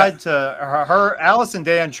 they tried to Alice and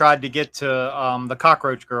Dan tried to get to the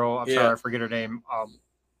cockroach girl. I'm sorry, I forget her name.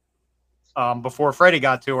 Before Freddy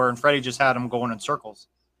got to her, and Freddy just had him going in circles.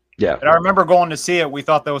 Yeah. And I remember going to see it. We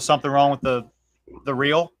thought there was something wrong with the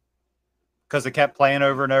reel because it kept playing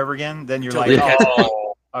over and over again. Then you're like,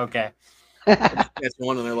 oh, okay. That's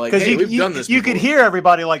one, and they're like, hey, we've done this. You could hear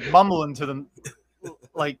everybody like mumbling to them,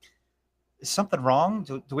 like, is something wrong?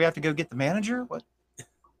 Do we have to go get the manager? What?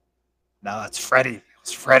 No, it's Freddy.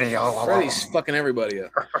 It's Freddy. Freddy's fucking everybody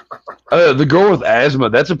up. The girl with asthma,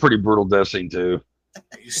 that's a pretty brutal death scene too.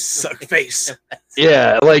 You suck face.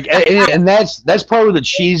 Yeah, like, and that's probably the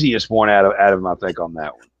cheesiest one out of them, I think, on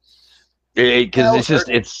that one. Because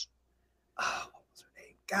it's. Oh, what was her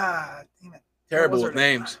name? God damn it! Terrible with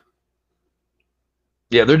names.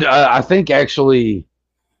 Yeah, I think actually,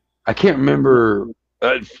 I can't remember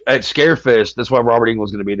at Scarefest. That's why Robert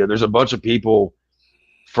Englund's going to be there. There's a bunch of people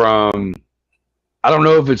from. I don't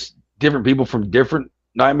know if it's different people from different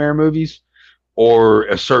Nightmare movies or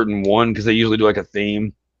a certain one, because they usually do like a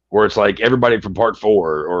theme where it's like everybody from part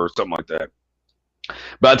 4 or something like that.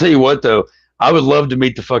 But I'll tell you what, though, I would love to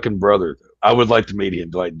meet the fucking brother. I would like to meet him.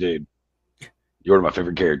 Be like, dude, you're one of my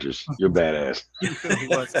favorite characters. You're badass.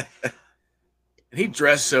 And he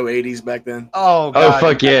dressed so 80s back then. Oh, God. Oh,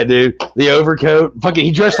 fuck yeah, dude. The overcoat. Fucking,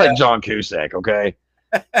 he dressed like John Cusack, okay?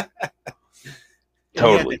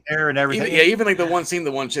 Totally. Hair and everything. Even like the one scene,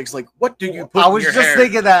 the one chick's like, "What do you put?" I was in your just hair?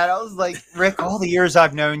 thinking that. I was like, Rick, all the years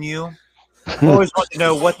I've known you, I always want to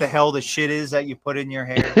know what the hell the shit is that you put in your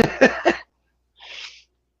hair.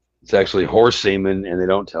 It's actually horse semen, and they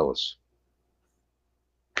don't tell us.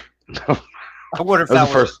 I wonder if That was that the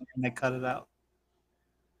was first- and they cut it out.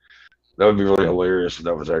 That would be really hilarious if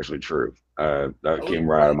that was actually true. That came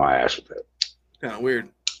right out of my ass with Kind of weird.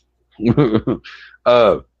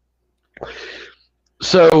 that.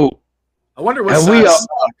 So I wonder what Have size we, sock.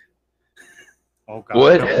 Oh, God.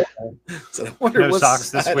 what? So I wonder No what socks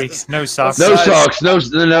this size- week. No socks. No size- socks.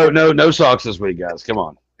 No socks this week, guys. Come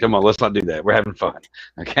on. Let's not do that. We're having fun.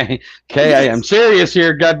 Okay. I'm serious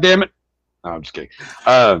here. God damn it. No, I'm just kidding.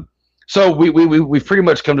 So we've pretty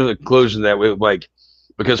much come to the conclusion that we like,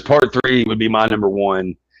 because part 3 would be my number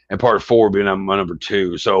 1 and part 4 would be my number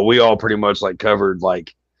 2. So we all pretty much like covered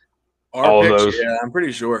like Our all picks, those. Yeah, I'm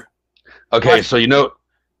pretty sure. Okay. So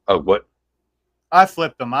oh, what? I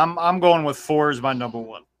flipped them. I'm going with 4 as my number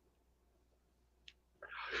 1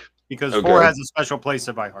 because 4 Okay. has a special place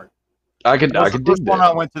in my heart. I could That was the dig first one I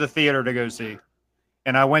that. went to the theater to go see,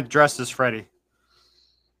 and I went dressed as Freddy.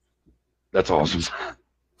 That's awesome.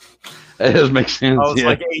 That does make sense. I was Yeah.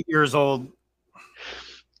 like 8 years old.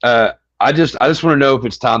 I just want to know if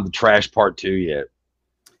it's time to trash part 2 yet.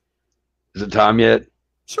 Is it time yet?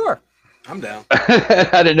 Sure. I'm down.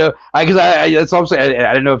 I didn't know. Because I that's all I'm saying.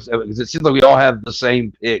 I didn't know because it seems like we all have the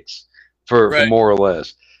same picks for Right. more or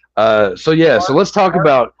less. So yeah. So let's talk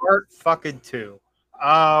about. Part fucking 2.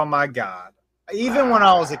 Oh my God. Even when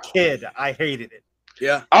I was a kid, I hated it.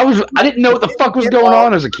 Yeah. I didn't know what the fuck was going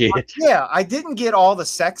on as a kid. Yeah, I didn't get all the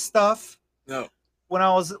sex stuff No. when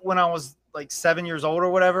I was like 7 years old or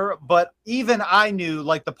whatever. But even I knew,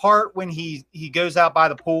 like, the part when he goes out by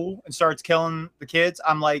the pool and starts killing the kids.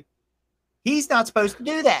 I'm like, he's not supposed to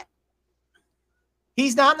do that.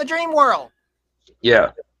 He's not in the dream world.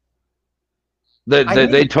 Yeah.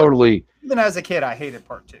 They totally. Even as a kid, I hated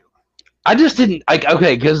part 2. I just didn't like.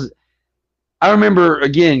 Okay, because I remember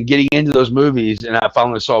again getting into those movies, and I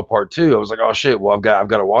finally saw part 2. I was like, "Oh shit! Well, I've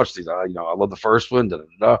got to watch these." I love the first one. Da, da,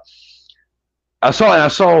 da. I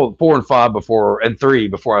saw 4 and 5 and 3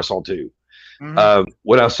 before I saw 2. Mhm.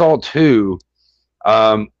 When I saw 2,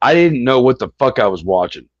 I didn't know what the fuck I was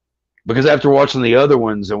watching, because after watching the other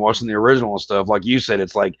ones and watching the original and stuff, like you said,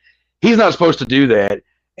 it's like he's not supposed to do that.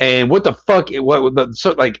 And what the fuck?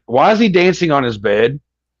 Why is he dancing on his bed?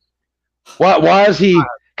 Why is he?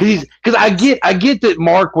 Because I get that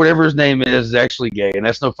Mark, whatever his name is actually gay, and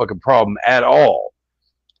that's no fucking problem at all.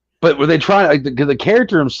 But were they trying? Because the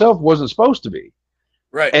character himself wasn't supposed to be,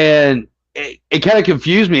 Right. and it kind of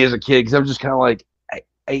confused me as a kid, because I'm just kind of like,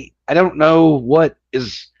 I don't know what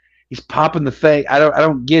is he's popping the thing. I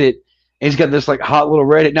don't get it. And he's got this like hot little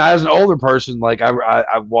redhead. Now as an older person, like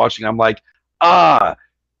I'm watching, I'm like,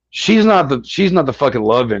 she's not the fucking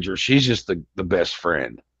love interest. She's just the best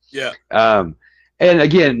friend. Yeah. And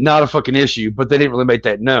again, not a fucking issue, but they didn't really make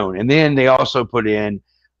that known. And then they also put in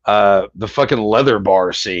the fucking leather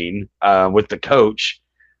bar scene with the coach.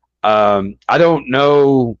 I don't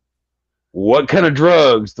know what kind of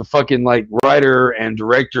drugs the fucking like writer and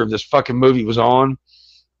director of this fucking movie was on.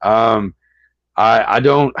 I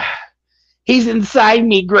don't. He's inside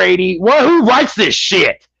me, Grady. Who writes this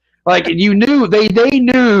shit? Like, you knew they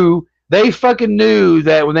fucking knew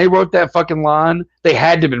that when they wrote that fucking line, they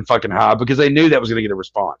had to have been fucking high, because they knew that was gonna get a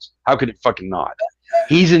response. How could it fucking not?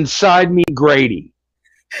 He's inside me, Grady.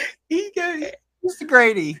 He goes, Mr.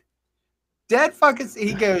 Grady, Dad fucking,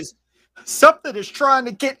 he goes, something is trying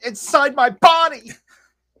to get inside my body.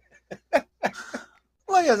 Like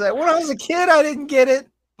I said, when I was a kid, I didn't get it,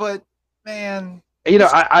 but man, You know,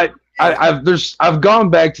 I I've gone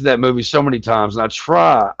back to that movie so many times, and I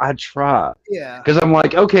try, Yeah. because I'm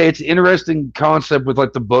like, okay, it's an interesting concept with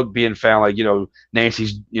like the book being found, like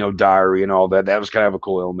Nancy's diary and all that. That was kind of a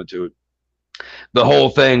cool element to it. The whole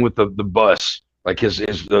thing with the bus, like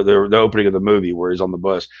the opening of the movie where he's on the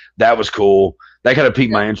bus, that was cool. That kind of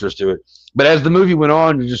piqued my interest to it. But as the movie went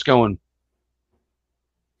on, you're just going,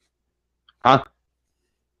 huh?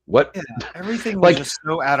 What? Yeah, everything was just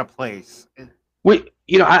so out of place.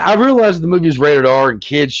 I realize the movie is rated R and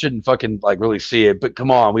kids shouldn't fucking like really see it, but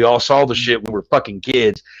come on, we all saw the shit when we were fucking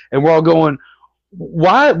kids, and we're all going,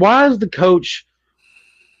 why is the coach,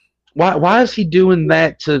 why is he doing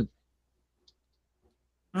that to?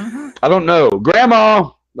 I don't know, Grandma.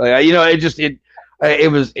 Like, it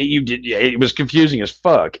was confusing as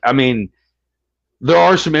fuck. I mean, there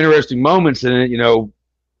are some interesting moments in it,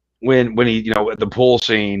 when he, at the pool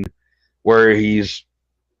scene where he's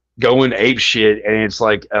going ape shit and it's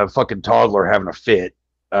like a fucking toddler having a fit.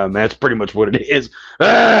 That's pretty much what it is.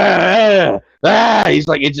 He's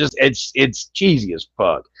like, it's cheesy as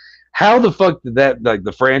fuck. How the fuck did that, like,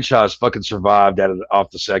 the franchise fucking survived off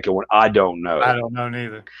the second one? I don't know. I don't know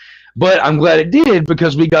neither. But I'm glad it did,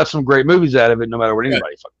 because we got some great movies out of it, no matter what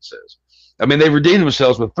anybody fucking says. I mean, they redeemed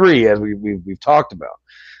themselves with 3, as we've talked about.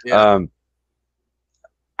 Yeah.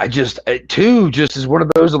 Two just is one of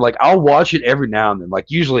those that, like, I'll watch it every now and then, like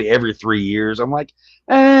usually every 3 years. I'm like,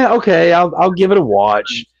 okay, I'll give it a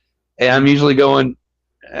watch. And I'm usually going,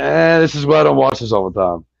 this is why I don't watch this all the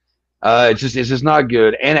time. It's just not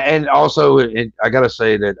good. And also, I gotta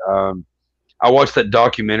say that I watched that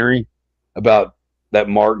documentary about that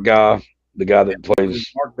Mark guy, the guy that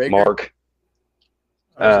plays Mark Baker. Mark.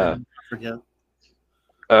 I forget.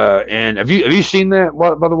 And have you seen that,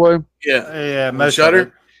 by the way? Yeah. Most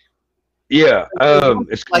Shutter. Yeah.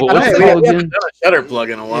 It's Like, what's it We called haven't again? done a Shutter plug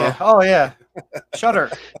in a while. Yeah. Oh yeah. Shutter.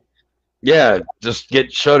 Yeah, just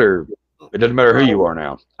get Shutter. It doesn't matter who you are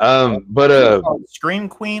now. Scream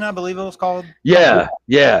Queen, I believe it was called. Yeah.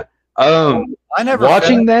 I never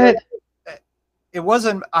Watching that. It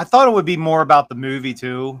wasn't. I thought it would be more about the movie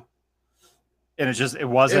too, and it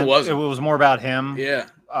wasn't. It was more about him. Yeah.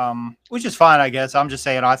 Which is fine, I guess. I'm just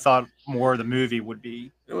saying I thought more of the movie would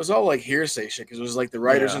be. It was all like hearsay shit, because it was like the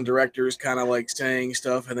writers and directors kind of like saying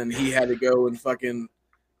stuff, and then he had to go and fucking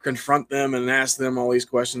confront them and ask them all these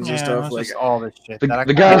questions and stuff. Like all this shit.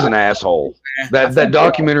 The guy's an asshole. That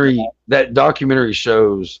documentary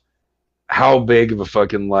shows how big of a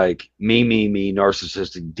fucking like me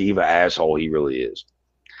narcissistic diva asshole he really is.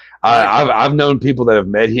 I've known people that have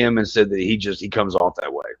met him and said that he comes off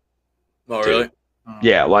that way. Oh, really?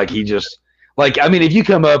 Yeah, like he just like, I mean, if you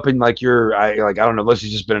come up and like I don't know, unless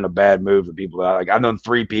he's just been in a bad mood with people that I've known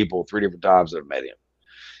 3 people 3 different times that have met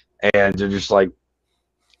him, and they're just like,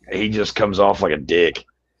 he just comes off like a dick.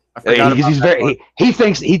 He's very he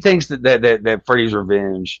thinks that Freddy's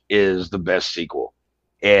Revenge is the best sequel,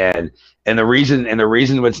 and the reason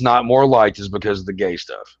it's not more liked is because of the gay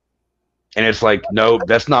stuff. And it's like, no,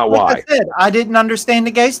 that's not why. I didn't understand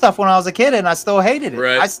the gay stuff when I was a kid, and I still hated it.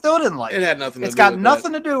 Right. I still didn't like it. It had nothing. It's got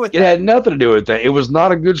nothing to do with. It had nothing to do with that. It was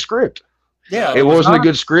not a good script. Yeah, it wasn't a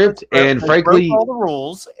good script, and frankly, broke all the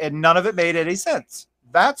rules, and none of it made any sense.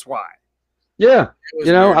 That's why. Yeah,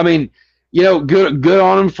 weird. I mean, good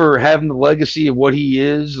on him for having the legacy of what he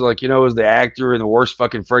is, like, as the actor in the worst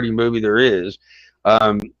fucking Freddy movie there is,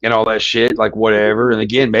 and all that shit, like, whatever. And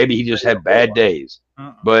again, maybe he just had bad days.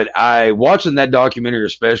 But watching that documentary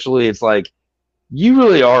especially, it's like, you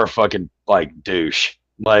really are a fucking like douche.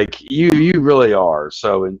 Like you really are.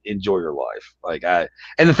 So enjoy your life.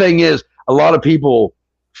 And the thing is, a lot of people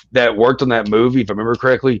that worked on that movie, if I remember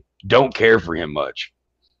correctly, don't care for him much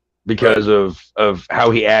because of how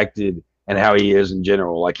he acted and how he is in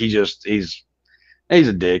general. Like he's a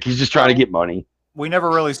dick. He's just trying to get money. We never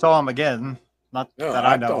really saw him again. Not that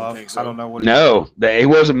I know of. So. I don't know what. No, he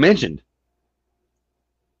wasn't mentioned.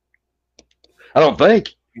 I don't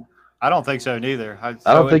think so neither. I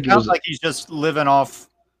don't think it sounds like he's just living off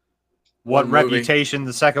what reputation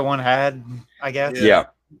the second one had, I guess. Yeah.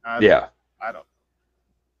 I don't.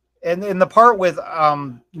 And in the part with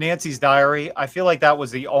Nancy's diary, I feel like that was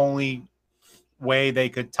the only way they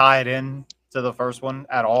could tie it in to the first one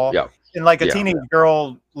at all. Yeah. And like a teenage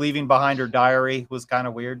girl leaving behind her diary was kind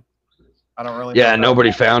of weird. I don't really. Yeah,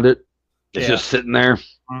 nobody found it. It's just sitting there.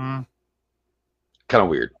 Mm-hmm. Kind of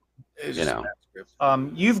weird.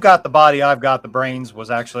 You've got the body, I've got the brains was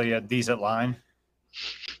actually a decent line.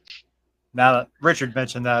 Now that Richard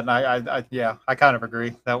mentioned that, and I kind of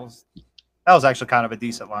agree. That was actually kind of a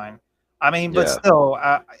decent line. I mean, but still,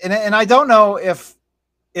 and I don't know if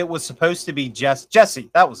it was supposed to be Jesse.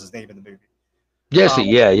 That was his name in the movie. Jesse,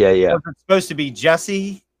 yeah. Was it supposed to be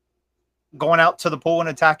Jesse going out to the pool and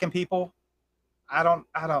attacking people? I don't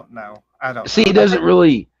know. I don't See, know. it doesn't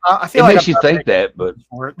really. I It feel like makes you think that, but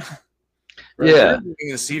for it. Right, Yeah. you're not even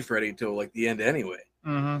gonna see Freddy till like the end anyway.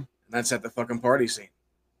 Mm-hmm. And that's at the fucking party scene.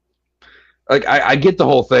 like I get the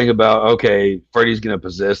whole thing about okay, Freddy's gonna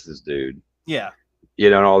possess this dude, Yeah.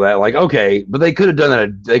 and all that. Like, okay, but they could have done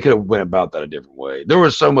that. They could have went about that a different way. There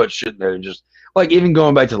was so much shit in there, and just like even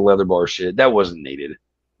going back to the leather bar shit, that wasn't needed.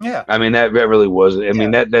 Yeah. I mean, that really wasn't. I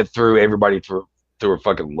mean, that threw everybody through a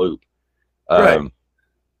fucking loop. Right.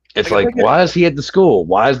 It's Like, like, why is he at the school?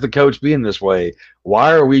 Why is the coach being this way?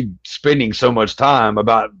 Why are we spending so much time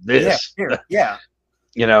about this? Yeah.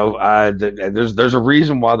 There's a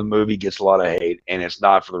reason why the movie gets a lot of hate, and it's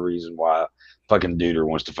not for the reason why fucking Duder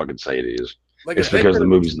wants to fucking say it is. Like It's if they because the could've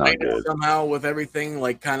movie's not explained it good. somehow with everything,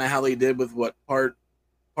 like kind of how they did with what part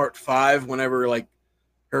 5, whenever like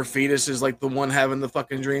her fetus is like the one having the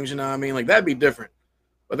fucking dreams. You know what I mean? Like that'd be different.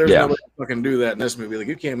 But there's no way to fucking do that in this movie. Like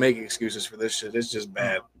you can't make excuses for this shit. It's just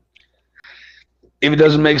bad. If it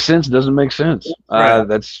doesn't make sense, it doesn't make sense. Right.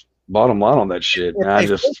 That's bottom line on that shit. If And I they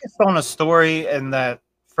just focused on a story and that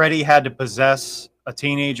Freddy had to possess a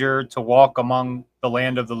teenager to walk among the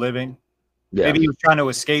land of the living. yeah. Maybe he was trying to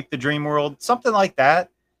escape the dream world, something like that.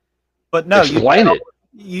 But no, Explain it.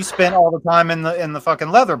 You spent all the time in the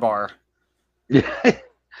fucking leather bar. Yeah.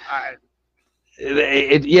 I,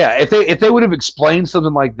 If they would have explained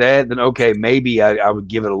something like that, then okay, maybe I would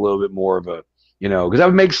give it a little bit more of a, because that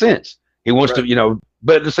would make sense. He wants to,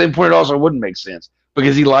 but at the same point, it also wouldn't make sense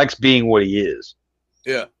because he likes being what he is.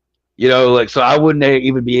 Yeah. So I wouldn't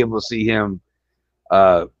even be able to see him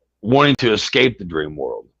wanting to escape the dream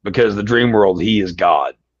world because the dream world, he is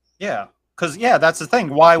God. yeah, because that's the thing.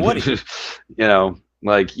 Why would he?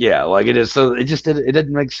 Like it is. So it doesn't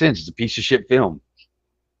make sense. It's a piece of shit film.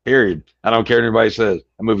 Period. I don't care what anybody says.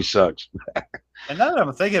 That movie sucks. And now that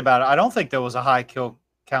I'm thinking about it, I don't think there was a high kill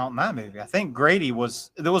count in that movie. I think there was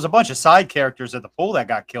a bunch of side characters at the pool that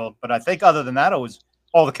got killed, but I think other than that, it was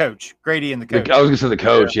all the coach, Grady and the coach. I was gonna say the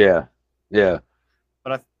coach. Yeah.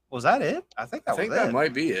 But was that it? I think that was that it.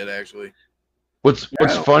 might be it actually. What's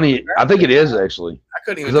funny? I think it is actually. I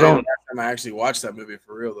couldn't even 'Cause I tell you don't- the last time I actually watched that movie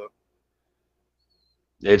for real though.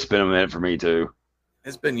 It's been a minute for me too.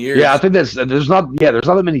 It's been years. Yeah, I think there's not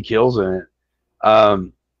that many kills in it.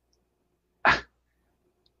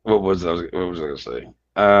 What was I gonna say?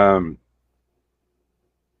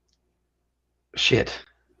 Shit.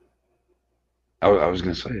 I was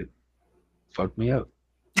gonna say it. Fuck me up.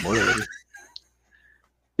 Whatever.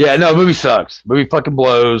 Yeah, no, movie sucks. Movie fucking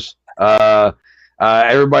blows.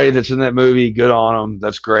 Everybody that's in that movie, good on them.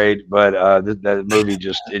 That's great, but that movie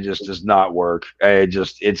just does not work.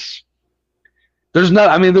 There's not.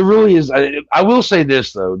 I mean, there really is. I will say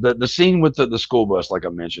this though: the scene with the school bus, like I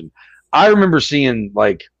mentioned, I remember seeing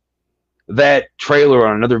like that trailer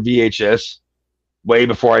on another VHS way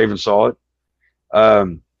before I even saw it,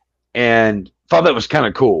 and thought that was kind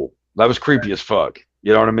of cool. That was creepy as fuck.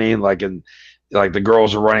 You know what I mean? Like the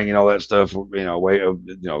girls are running and all that stuff.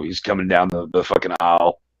 He's coming down the fucking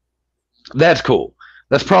aisle. That's cool.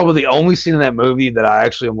 That's probably the only scene in that movie that I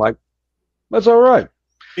actually am like, that's all right.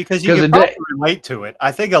 Because you can probably relate to it.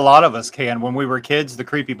 I think a lot of us can. When we were kids, the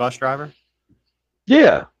creepy bus driver.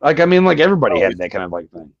 Yeah, like everybody had that kind of like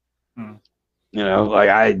thing. Hmm.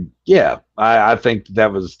 I think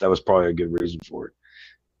that was probably a good reason for it.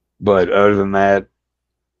 But other than that,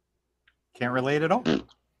 can't relate at all. Yeah,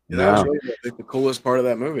 that was really the coolest part of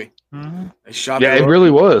that movie. Mm-hmm. They shot. Yeah, it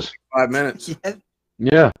really was. 5 minutes.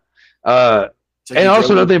 Yeah. And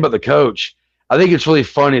also another thing about the coach, I think it's really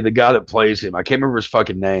funny. The guy that plays him, I can't remember his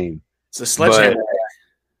fucking name. It's a Sledgehammer.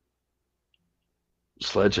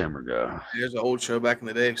 Sledgehammer guy. There's an old show back in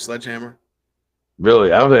the day, Sledgehammer.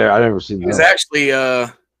 Really? I never seen that. He was actually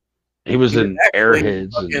he was in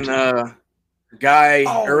Airheads. Fucking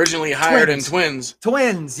guy originally hired in Twins.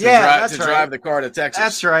 Twins, to that's right. drive the car to Texas.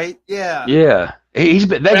 That's right. Yeah. Yeah. Guy's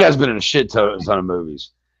been in a shit ton of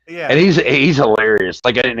movies. Yeah. And he's hilarious.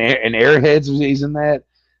 Like in Airheads, he's in that.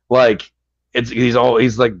 Like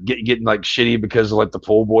he's like getting like shitty because of like the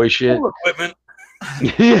pool boy shit. Pool equipment.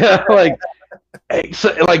 Yeah, like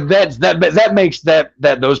so, like that makes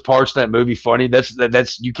those parts of that movie funny.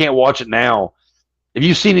 That's you can't watch it now. If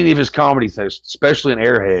you've seen any of his comedy things, especially in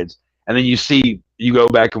Airheads, and then you go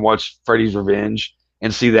back and watch Freddy's Revenge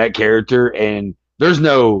and see that character, and there's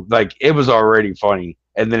no like it was already funny,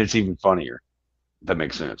 and then it's even funnier. If that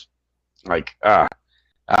makes sense. Like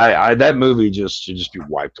that movie should just be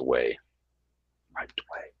wiped away. Wiped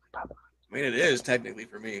away. I mean, it is technically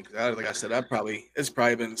for me because, like I said, it's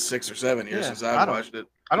probably been 6 or 7 years since I've watched it.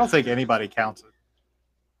 I don't think anybody counts it.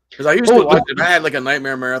 Because I used to watch it. I had like a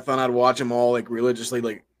Nightmare marathon. I'd watch them all like religiously.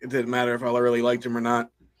 Like it didn't matter if I really liked them or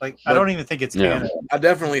not. Like I don't even think it's canon. I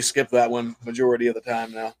definitely skip that one majority of the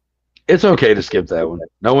time now. It's okay to skip that one.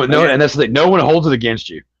 And that's the thing. No one holds it against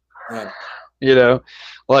you. Right. You know,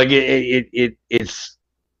 like it's.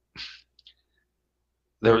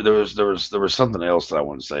 There was something else that I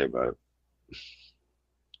wanted to say about it.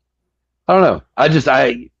 I don't know.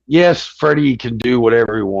 Yes, Freddy can do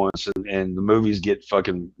whatever he wants, and the movies get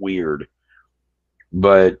fucking weird.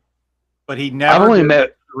 But he never. I've only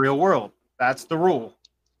met the real world. That's the rule.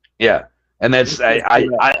 Yeah, and that's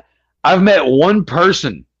I've met one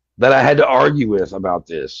person that I had to argue with about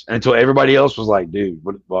this until everybody else was like, "Dude,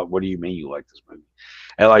 what do you mean you like this movie?"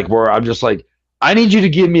 And like, where I'm just like, I need you to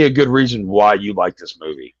give me a good reason why you like this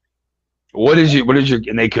movie. What is your?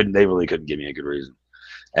 And they really couldn't give me a good reason.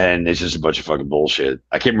 And it's just a bunch of fucking bullshit.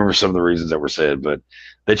 I can't remember some of the reasons that were said, but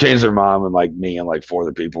they changed their mind when like me and like 4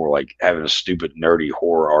 other people were like having a stupid nerdy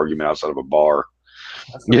horror argument outside of a bar.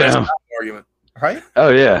 That's the best argument, right?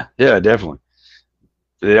 Oh yeah, definitely.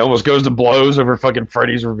 It almost goes to blows over fucking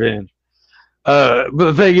Freddy's Revenge. But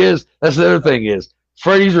the thing is, that's the other thing is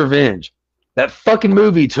Freddy's Revenge. That fucking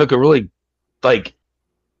movie took a really like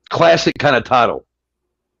classic kind of title.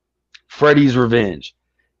 Freddy's Revenge.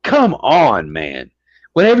 Come on, man.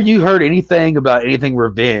 Whenever you heard anything about anything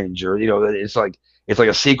revenge, or it's like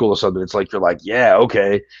a sequel or something, it's like you're like, yeah,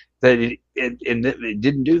 okay, that it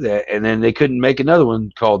didn't do that, and then they couldn't make another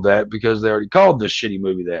one called that because they already called this shitty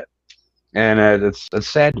movie that, and that's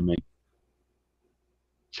sad to me.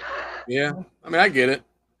 Yeah, I mean, I get it.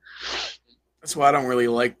 That's why I don't really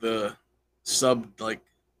like the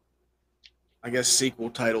I guess sequel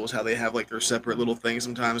titles, how they have like their separate little things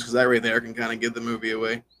sometimes, because that right there can kind of give the movie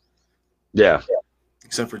away. Yeah.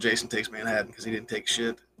 Except for Jason Takes Manhattan, because he didn't take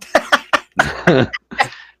shit.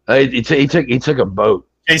 he took a boat.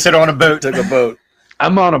 Jason on a boat. Took a boat.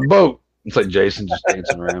 I'm on a boat. It's like Jason just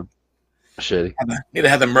dancing around. Shitty. Need to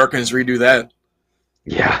have the Merkins redo that.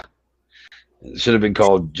 Yeah. It should have been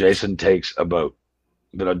called Jason Takes a Boat.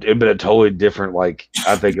 It'd been a totally different,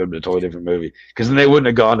 I think it would have been a totally different movie. Because then they wouldn't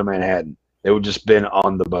have gone to Manhattan. They would just been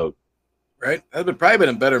on the boat. Right? That would probably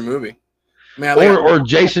been a better movie. Man, or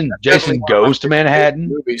Jason Goes to Manhattan.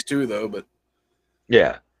 Movies too, though, but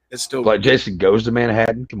yeah, it's still like Jason Goes to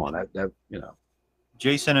Manhattan. Come on, that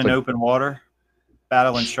Jason in open water,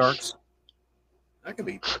 battling sharks. That could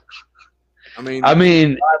be. I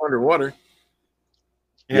mean, underwater.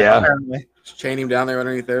 Yeah. Just chain him down there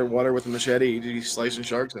underneath there, water with a machete. He's slicing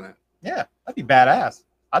sharks in it. Yeah, that'd be badass.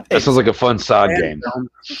 That sounds like a fun side game.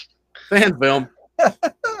 Fan film.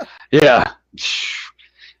 Yeah.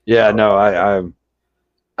 Yeah, no,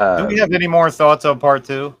 do we have any more thoughts on part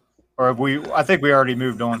 2? Or have we? I think we already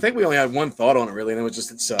moved on. I think we only had one thought on it, really, and it was just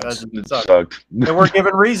it sucks. It sucked. And we're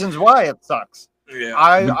giving reasons why it sucks. Yeah.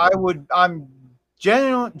 I'm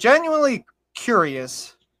genuinely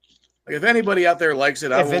curious. Like if anybody out there likes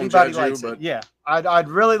it, I won't judge you. But yeah, I'd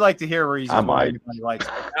really like to hear reasons why anybody likes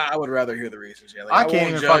it. I would rather hear the reasons. Yeah, I can't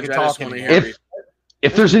even fucking talk anymore.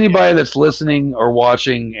 If there's anybody that's listening or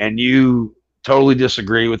watching and you totally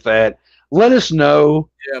disagree with that, let us know.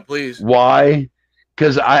 Yeah, please. Why?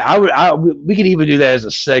 Because we could even do that as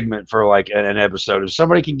a segment for like an episode. If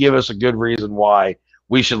somebody can give us a good reason why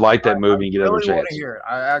we should like that movie and get really another chance. Want to hear it.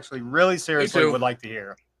 I actually really seriously would like to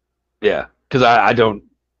hear it. Yeah, because I don't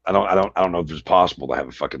know if it's possible to have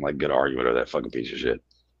a fucking like good argument over that fucking piece of shit.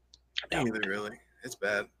 Neither really. It's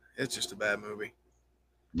bad. It's just a bad movie.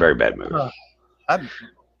 Very bad movie.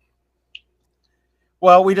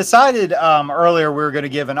 Well, we decided earlier we were going to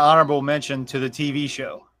give an honorable mention to the TV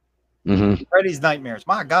show, Freddy's Nightmares.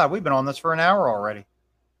 My God, we've been on this for an hour already.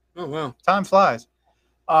 Oh wow, time flies.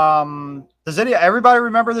 Does everybody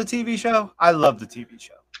remember the TV show? I love the TV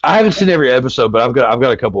show. I haven't seen every episode, but I've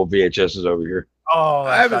got a couple of VHSs over here. Oh,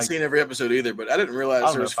 I haven't seen every episode either, but I didn't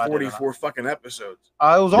realize there was 44 fucking episodes.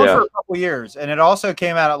 It was on for a couple years, and it also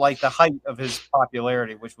came out at like the height of his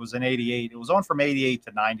popularity, which was in '88. It was on from '88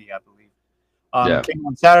 to '90, I believe. Came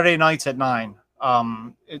on Saturday nights at 9.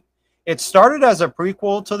 It started as a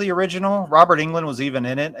prequel to the original. Robert Englund was even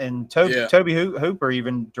in it, and Toby Hooper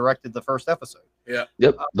even directed the first episode. Yeah.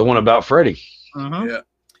 Yep. The one about Freddy. Mm-hmm. Yeah.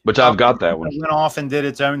 Which I've got that one. It went off and did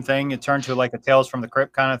its own thing. It turned to like a Tales from the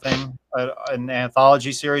Crypt kind of thing, an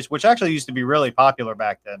anthology series, which actually used to be really popular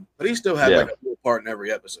back then. But he still had like a little part in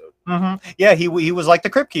every episode. Mm-hmm. Yeah, he was like the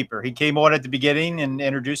Crypt Keeper. He came on at the beginning and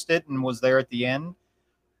introduced it and was there at the end.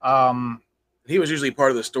 He was usually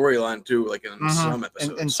part of the storyline too, like in some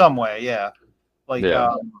episodes. In some way, yeah. Like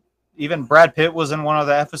even Brad Pitt was in one of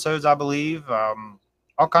the episodes, I believe.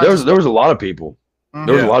 All kinds. There was a lot of people. Mm-hmm.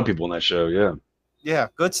 There was a lot of people in that show. Yeah. Yeah,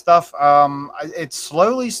 good stuff. It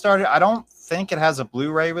slowly started. I don't think it has a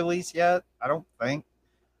Blu-ray release yet. I don't think.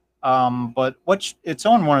 But it's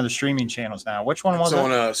on one of the streaming channels now. Which one was It's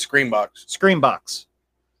on it? Screenbox. Screenbox.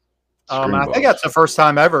 I think that's the first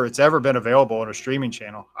time ever it's ever been available on a streaming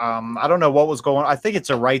channel. I don't know what was going on. I think it's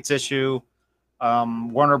a rights issue.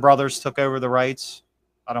 Warner Brothers took over the rights.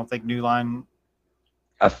 I don't think New Line.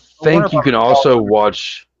 I think you can also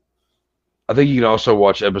watch. I think you can also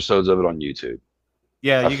watch episodes of it on YouTube.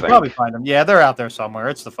 Yeah, I you can think. probably find them. Yeah, they're out there somewhere.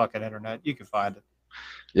 It's the fucking internet. You can find it.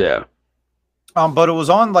 Yeah. But it was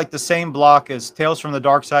on like the same block as Tales from the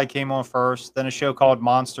Dark Side came on first, then a show called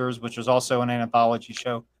Monsters, which was also an anthology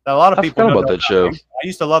show that a lot of I people forgot don't about know that show. I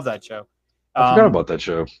used to love that show. I forgot about that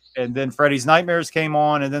show. And then Freddy's Nightmares came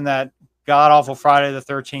on, and then that god awful Friday the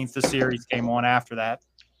 13th, the series came on after that.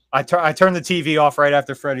 I turned the TV off right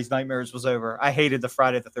after Freddy's Nightmares was over. I hated the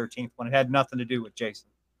Friday the 13th one. It had nothing to do with Jason.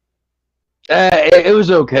 It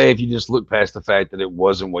was okay if you just look past the fact that it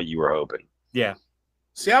wasn't what you were hoping. Yeah.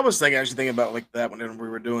 See, I was actually thinking about like that whenever we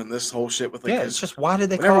were doing this whole shit with like. Yeah, it's just why did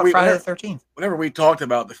they whenever call it we- Friday whenever- the 13th? Whenever we talked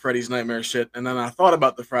about the Freddy's Nightmare shit, and then I thought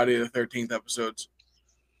about the Friday the 13th episodes,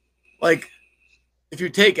 like if you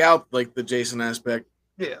take out like the Jason aspect,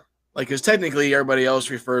 Yeah. like because technically everybody else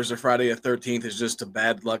refers to Friday the 13th as just a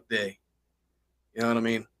bad luck day. You know what I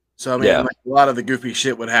mean? So I mean, Yeah. like, a lot of the goofy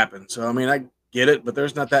shit would happen. So I mean, I get it, but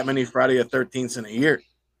there's not that many Friday the 13ths in a year.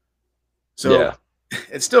 So Yeah,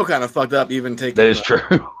 it's still kind of fucked up, even taking. that is true.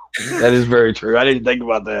 That is very true. I didn't think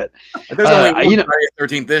about that. Like, there's only one you know- Friday the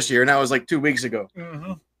 13th this year, and that was like 2 weeks ago.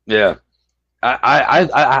 Mm-hmm. Yeah,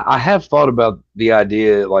 I have thought about the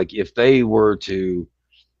idea, like if they were to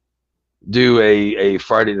do a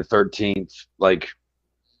Friday the 13th like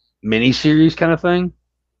mini series kind of thing,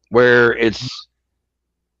 where it's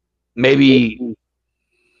maybe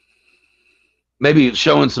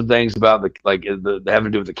showing some things about the having to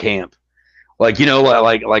do with the camp, like you know,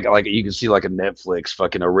 like you can see like a Netflix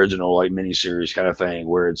fucking original like miniseries kind of thing,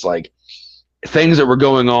 where it's like things that were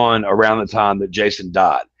going on around the time that Jason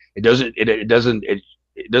died. It doesn't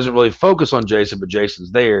really focus on Jason, but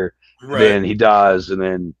Jason's there. Right. Then he dies, and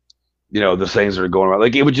then you know the things that are going on.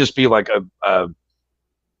 Like it would just be like a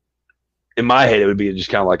in my head, it would be just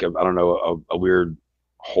kind of like a weird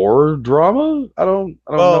horror drama. I don't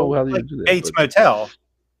know how like you do that. Bates but- Motel,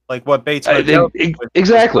 like what Bates I Motel. think-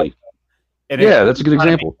 exactly. And Yeah, that's a good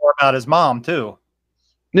example. More about his mom too.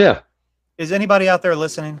 Yeah, Is anybody out there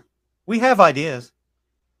listening? We have ideas.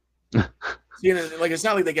 You know, like it's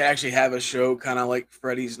not like they could actually have a show kind of like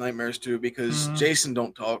Freddy's Nightmares 2 because Mhm. Jason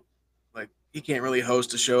don't talk. Like he can't really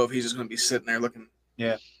host a show if he's just going to be sitting there looking,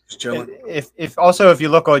 Yeah. just chilling. If you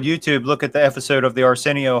look on YouTube, look at the episode of the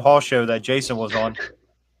Arsenio Hall show that Jason was on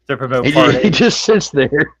to promote part he eight. just sits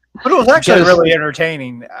there. But it was actually because- really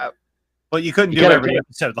entertaining. But you couldn't You do gotta- every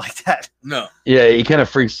episode like that. No, Yeah, he kind of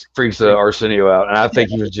freaks Arsenio out, and I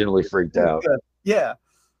think he was genuinely freaked out Yeah.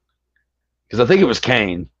 because I think it was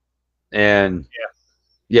Kane, and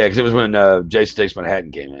because it was when Jason Takes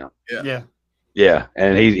Manhattan came out. Yeah. Yeah.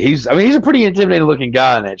 And he's a pretty intimidating looking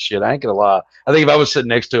guy in that shit. I ain't gonna lie. I think if I was sitting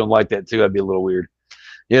next to him like that too, I'd be a little weird.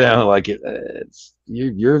 You know, like it's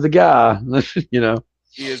you're the guy. You know.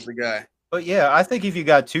 he is the guy. But yeah, I think if you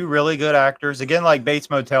got two really good actors, again, like Bates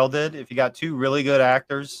Motel did, if you got two really good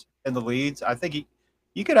actors in the leads, I think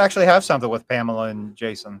you could actually have something with Pamela and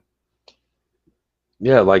Jason.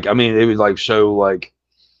 Yeah, like I mean, it would like show like,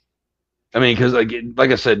 I mean, because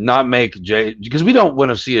like I said, not make because we don't want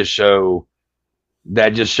to see a show that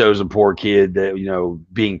just shows a poor kid that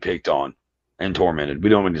being picked on and tormented. We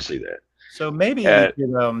don't want to see that. So maybe you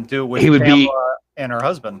could do it with he would be- Pamela and her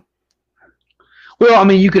husband. Well, I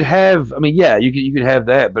mean, you could have. I mean, yeah, you could have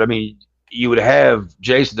that, but I mean, you would have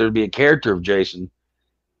Jason. There would be a character of Jason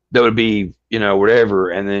that would be, whatever,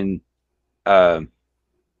 and then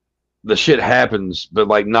the shit happens, but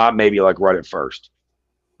like not maybe like right at first.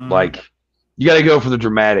 Mhm. Like you got to go for the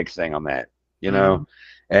dramatic thing on that,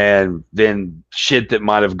 and then shit that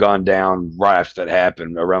might have gone down right after that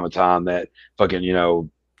happened around the time that fucking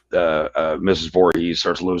Mrs. Voorhees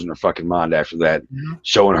starts losing her fucking mind after that, Mhm.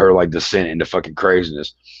 showing her like descent into fucking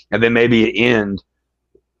craziness, and then maybe it end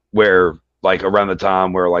where like around the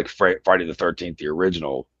time where like Friday the 13th, the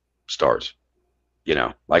original starts,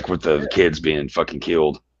 like with the kids being fucking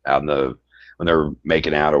killed out when they're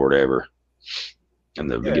making out or whatever in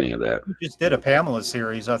the beginning of that. You just did a Pamela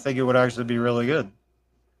series. I think it would actually be really good.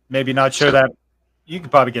 Maybe not show that. You could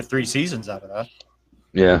probably get 3 seasons out of that.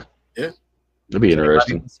 Yeah. Yeah. It'd be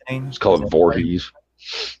interesting. Let's call it Voorhees.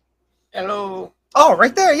 Hello. Oh,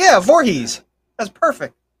 right there. Yeah, Voorhees. That's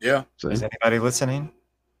perfect. Yeah. See? Is anybody listening?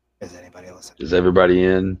 Is anybody listening? Is everybody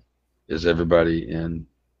in? is everybody in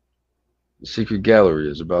the secret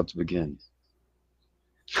gallery is about to begin.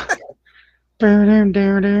 What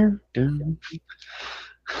are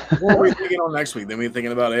we thinking on next week? Then we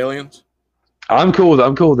thinking about aliens? I'm cool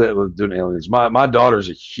with doing aliens. My daughter's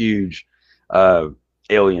a huge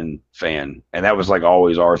alien fan, and that was like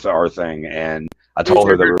always our thing. And I told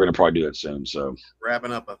her that we were going to probably do it soon. So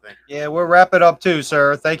Wrapping up, I think. Yeah, we'll wrap it up too,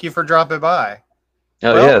 sir. Thank you for dropping by.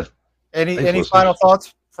 oh Well, yeah, Any Thanks, any listeners. final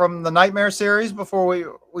thoughts from the Nightmare series before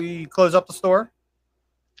we close up the store?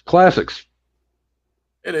 classics.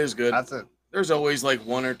 It is good. That's it. There's always like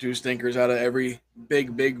one or two stinkers out of every big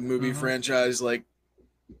movie Mhm. franchise, like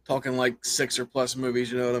talking like 6 or plus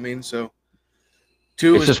movies, you know what I mean? So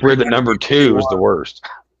 2 It's is just weird that number 2 is the worst.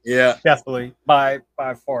 Yeah. Definitely by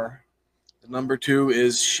far. Number 2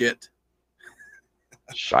 is shit.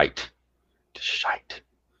 Shite.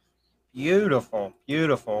 Beautiful,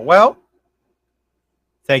 beautiful. Well,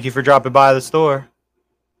 thank you for dropping by the store.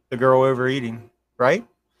 The girl overeating, right?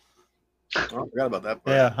 Oh, I forgot about that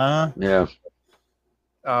part. Yeah, huh? Yeah.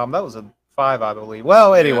 That was a 5, I believe.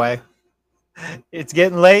 Well, anyway, it's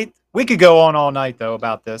getting late. We could go on all night though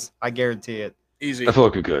about this. I guarantee it. Easy. I feel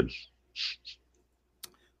like we could.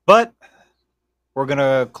 But we're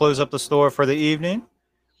gonna close up the store for the evening.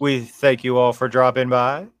 We thank you all for dropping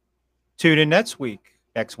by. Tune in next week,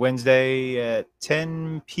 next Wednesday at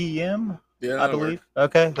 10 p.m. Yeah, I that'll believe.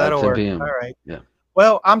 work. Okay, that'll 10 work. p.m. All right. Yeah.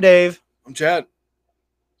 Well, I'm Dave. I'm Chad.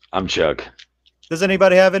 I'm Chuck. Does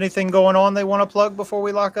anybody have anything going on they want to plug before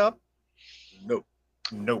we lock up? Nope.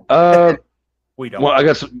 Nope. We don't. Well, I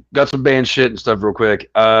got some band shit and stuff real quick.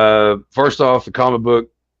 First off, the comic book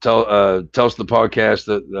Tell Us the Podcast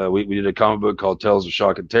that we did a comic book called Tales of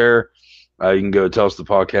Shock and Terror. You can go to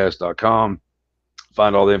tellsthepodcast.com,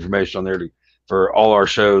 find all the information on there for all our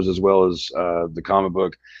shows as well as the comic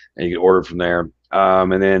book, and you can order from there.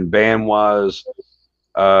 And then band wise,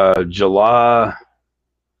 July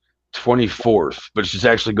 24th, but it's just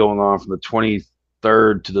actually going on from the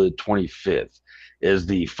 23rd to the 25th. Is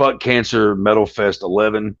the Fuck Cancer Metal Fest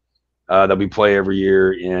 11 that we play every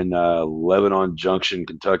year in Lebanon Junction,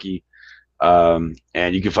 Kentucky. And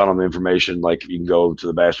you can find all the information. Like you can go to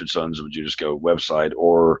the Bastard Sons of Judas Go website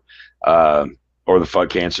or the Fuck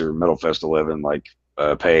Cancer Metal Fest 11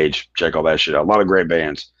 page. Check all that shit out. A lot of great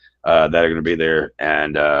bands that are going to be there.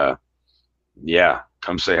 And yeah,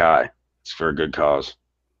 come say hi. It's for a good cause.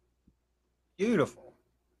 Beautiful.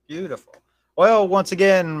 Beautiful. Well, once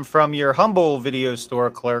again, from your humble video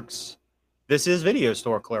store clerks, this is Video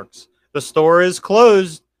Store Clerks. The store is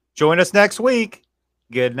closed. Join us next week.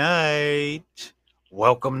 Good night.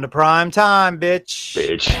 Welcome to prime time, bitch.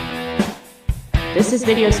 This is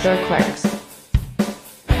Video Store Clerks.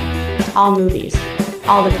 All movies,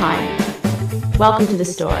 all the time. Welcome to the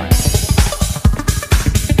store.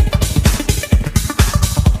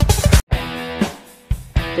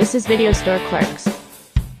 This is Video Store Clerks.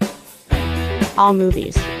 All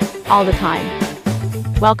movies, all the time.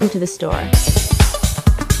 Welcome to the store.